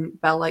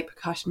bell-like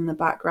percussion in the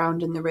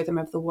background and the rhythm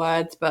of the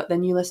words. But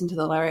then you listen to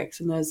the lyrics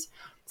and there's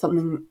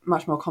something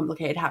much more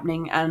complicated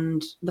happening.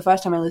 And the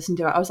first time I listened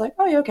to it, I was like,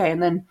 oh, yeah, okay.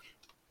 And then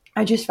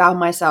I just found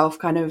myself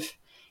kind of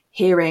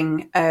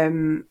hearing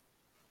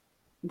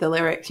the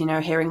lyrics,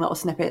 hearing little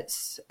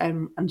snippets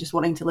and just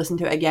wanting to listen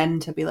to it again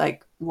to be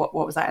like, what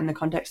was that in the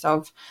context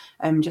of?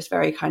 Just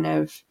very kind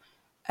of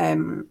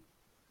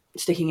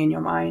sticking in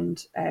your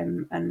mind.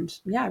 And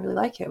yeah, I really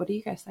like it. What do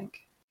you guys think?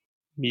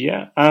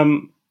 Yeah,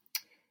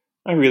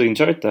 I really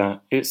enjoyed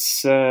that. It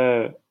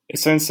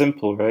sounds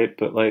simple, right?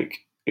 But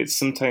like, it's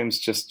sometimes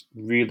just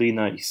really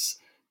nice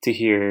to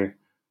hear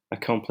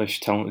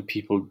accomplished, talented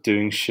people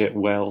doing shit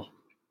well.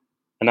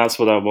 And that's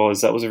what that was.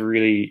 That was a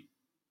really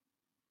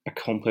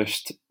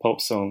accomplished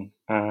pop song.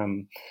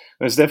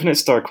 There's definite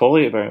star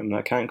quality about him that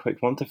I can't quite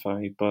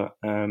quantify, but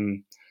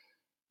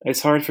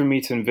it's hard for me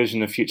to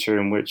envision a future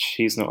in which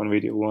he's not on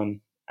Radio 1.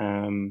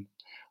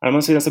 I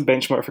must say that's a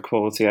benchmark for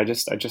quality. I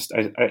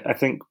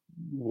think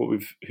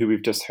who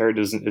we've just heard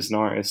is an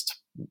artist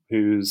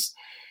who's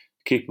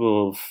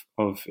capable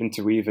of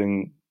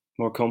interweaving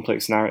more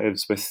complex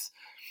narratives with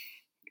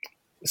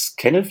this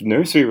kind of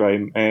nursery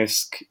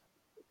rhyme-esque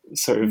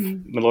sort of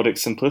melodic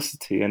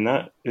simplicity, and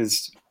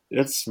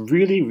it's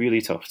really,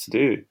 really tough to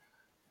do.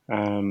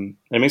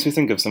 It makes me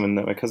think of something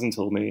that my cousin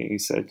told me. He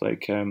said,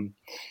 like,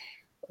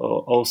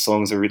 all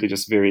songs are really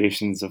just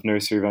variations of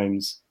nursery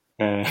rhymes,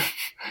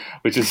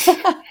 which is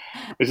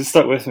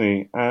stuck with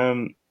me.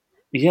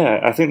 Yeah,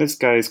 I think this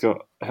guy's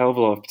got a hell of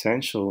a lot of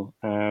potential,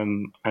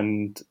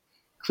 and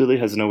clearly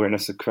has an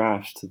awareness of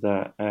craft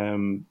that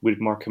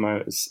would mark him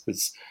out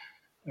as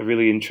a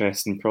really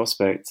interesting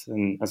prospect.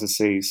 And as I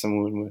say,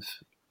 someone with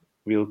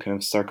real kind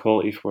of star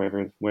quality for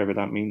wherever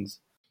that means.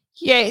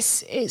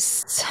 Yes,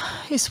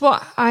 it's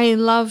what I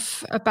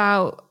love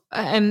about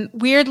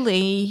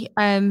weirdly,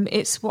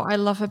 it's what I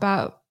love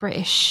about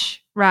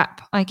British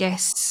rap, I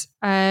guess.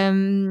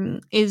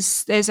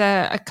 Is there's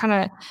a kind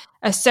of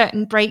a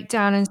certain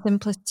breakdown and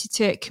simplicity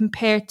to it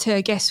compared to,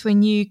 I guess,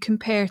 when you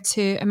compare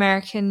to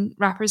American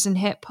rappers and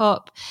hip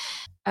hop,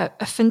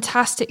 a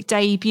fantastic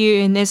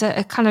debut, and there's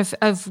a kind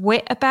of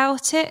wit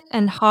about it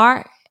and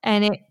heart,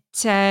 and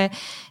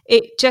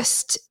it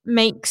just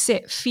makes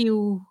it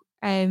feel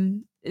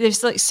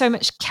there's like so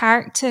much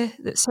character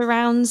that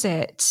surrounds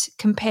it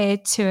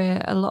compared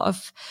to a lot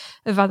of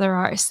other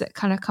artists that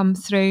kind of come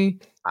through.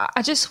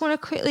 I just want to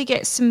quickly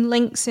get some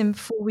links in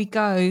before we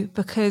go,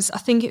 because I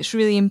think it's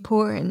really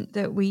important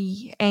that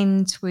we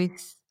end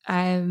with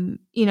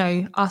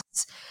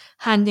us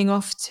handing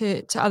off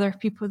to other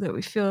people that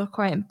we feel are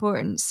quite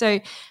important.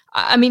 So,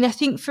 I mean, I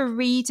think for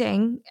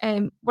reading,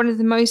 one of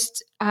the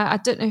most, I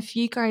don't know if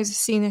you guys have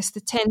seen this,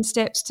 the 10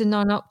 Steps to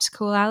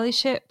Non-Optical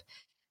Allyship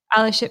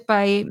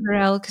by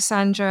Morel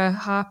Cassandra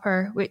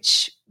Harper,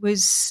 which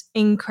was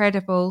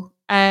incredible.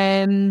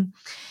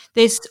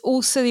 There's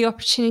also the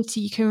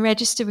opportunity you can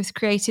register with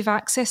Creative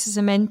Access as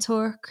a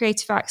mentor.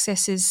 Creative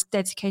Access is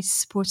dedicated to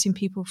supporting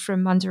people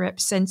from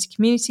underrepresented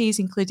communities,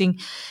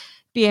 including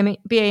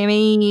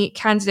BAME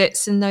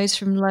candidates and those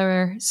from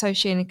lower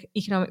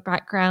socioeconomic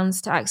backgrounds,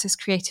 to access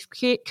creative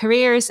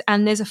careers.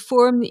 And there's a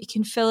form that you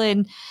can fill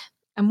in.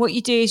 And what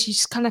you do is you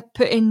just kind of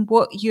put in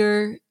what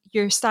your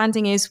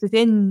standing is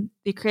within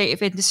the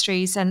creative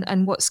industries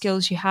and what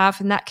skills you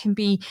have. And that can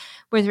be,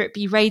 whether it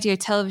be radio,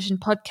 television,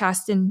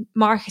 podcasting,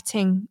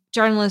 marketing,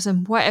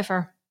 journalism,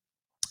 whatever.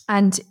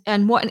 And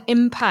what an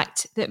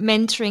impact that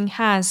mentoring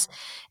has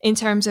in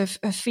terms of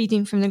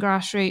feeding from the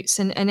grassroots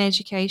and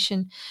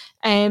education.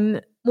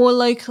 More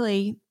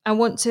locally, I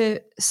want to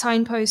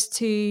signpost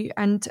to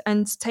and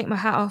take my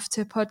hat off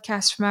to a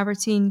podcast from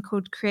Aberdeen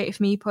called Creative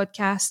Me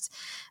Podcast,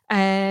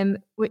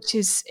 which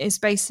is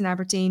based in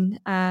Aberdeen,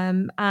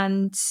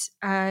 and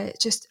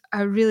just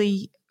a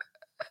really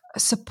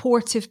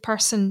supportive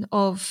person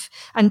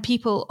and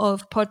people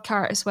of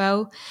Podcart as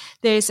well.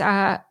 There's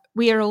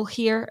We Are All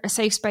Here, a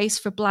safe space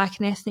for Black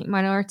and ethnic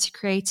minority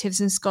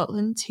creatives in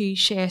Scotland who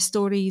share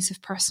stories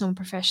of personal and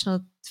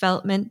professional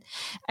development.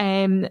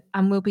 And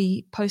we'll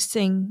be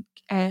posting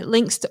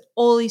links to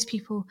all these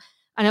people.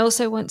 And I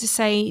also want to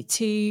say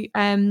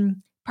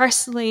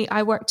personally,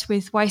 I worked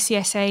with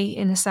YCSA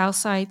in the South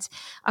Side.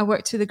 I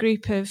worked with a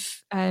group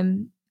of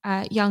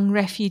young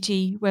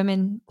refugee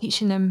women,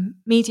 teaching them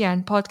media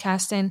and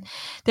podcasting.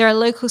 They're a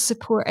local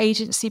support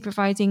agency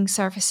providing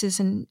services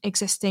and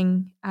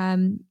existing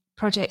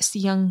projects to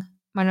young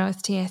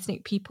minority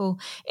ethnic people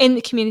in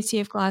the community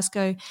of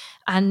Glasgow,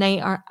 and they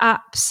are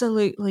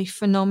absolutely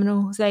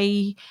phenomenal.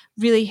 They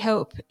really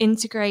help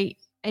integrate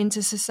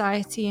into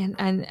society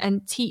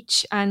and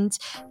teach and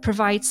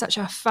provide such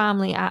a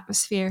family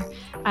atmosphere,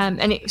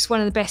 and it was one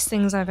of the best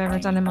things I've ever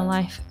done in my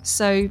life.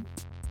 So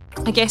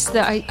I guess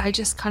that I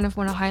just kind of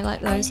want to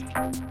highlight those.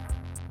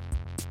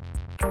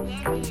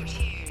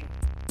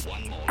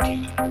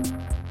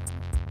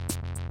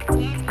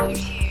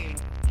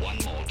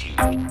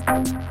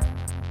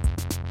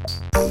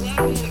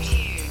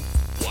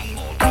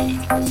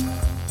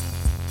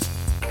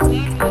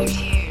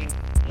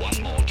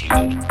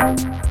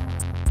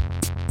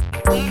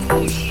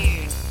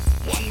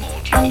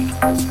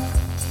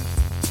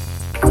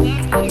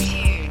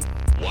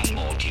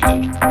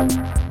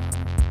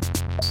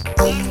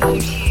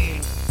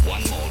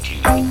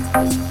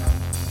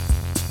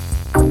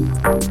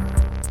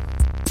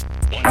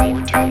 One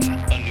More Tune,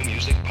 a new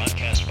music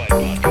podcast by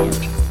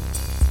Podcart.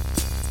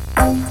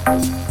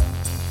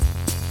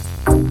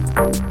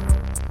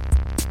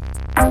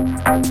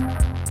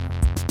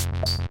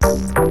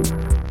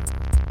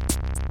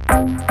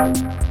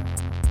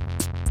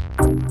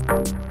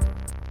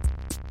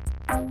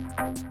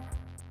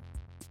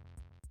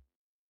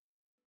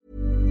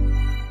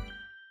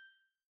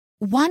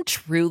 Want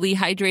truly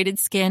hydrated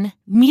skin?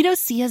 Meet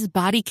Osea's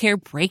Body Care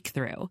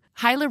Breakthrough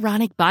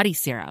Hyaluronic Body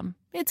Serum.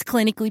 It's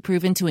clinically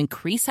proven to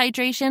increase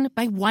hydration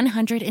by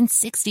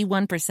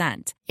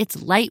 161%.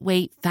 It's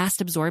lightweight,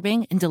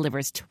 fast-absorbing, and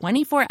delivers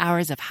 24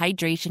 hours of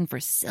hydration for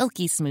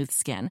silky smooth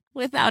skin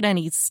without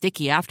any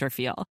sticky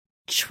afterfeel.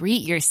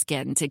 Treat your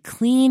skin to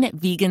clean,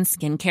 vegan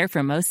skincare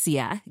from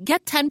Osea.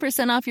 Get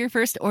 10% off your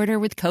first order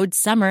with code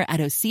SUMMER at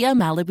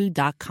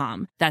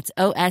OseaMalibu.com. That's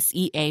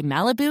OSEA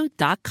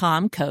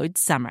Malibu.com, code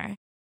SUMMER.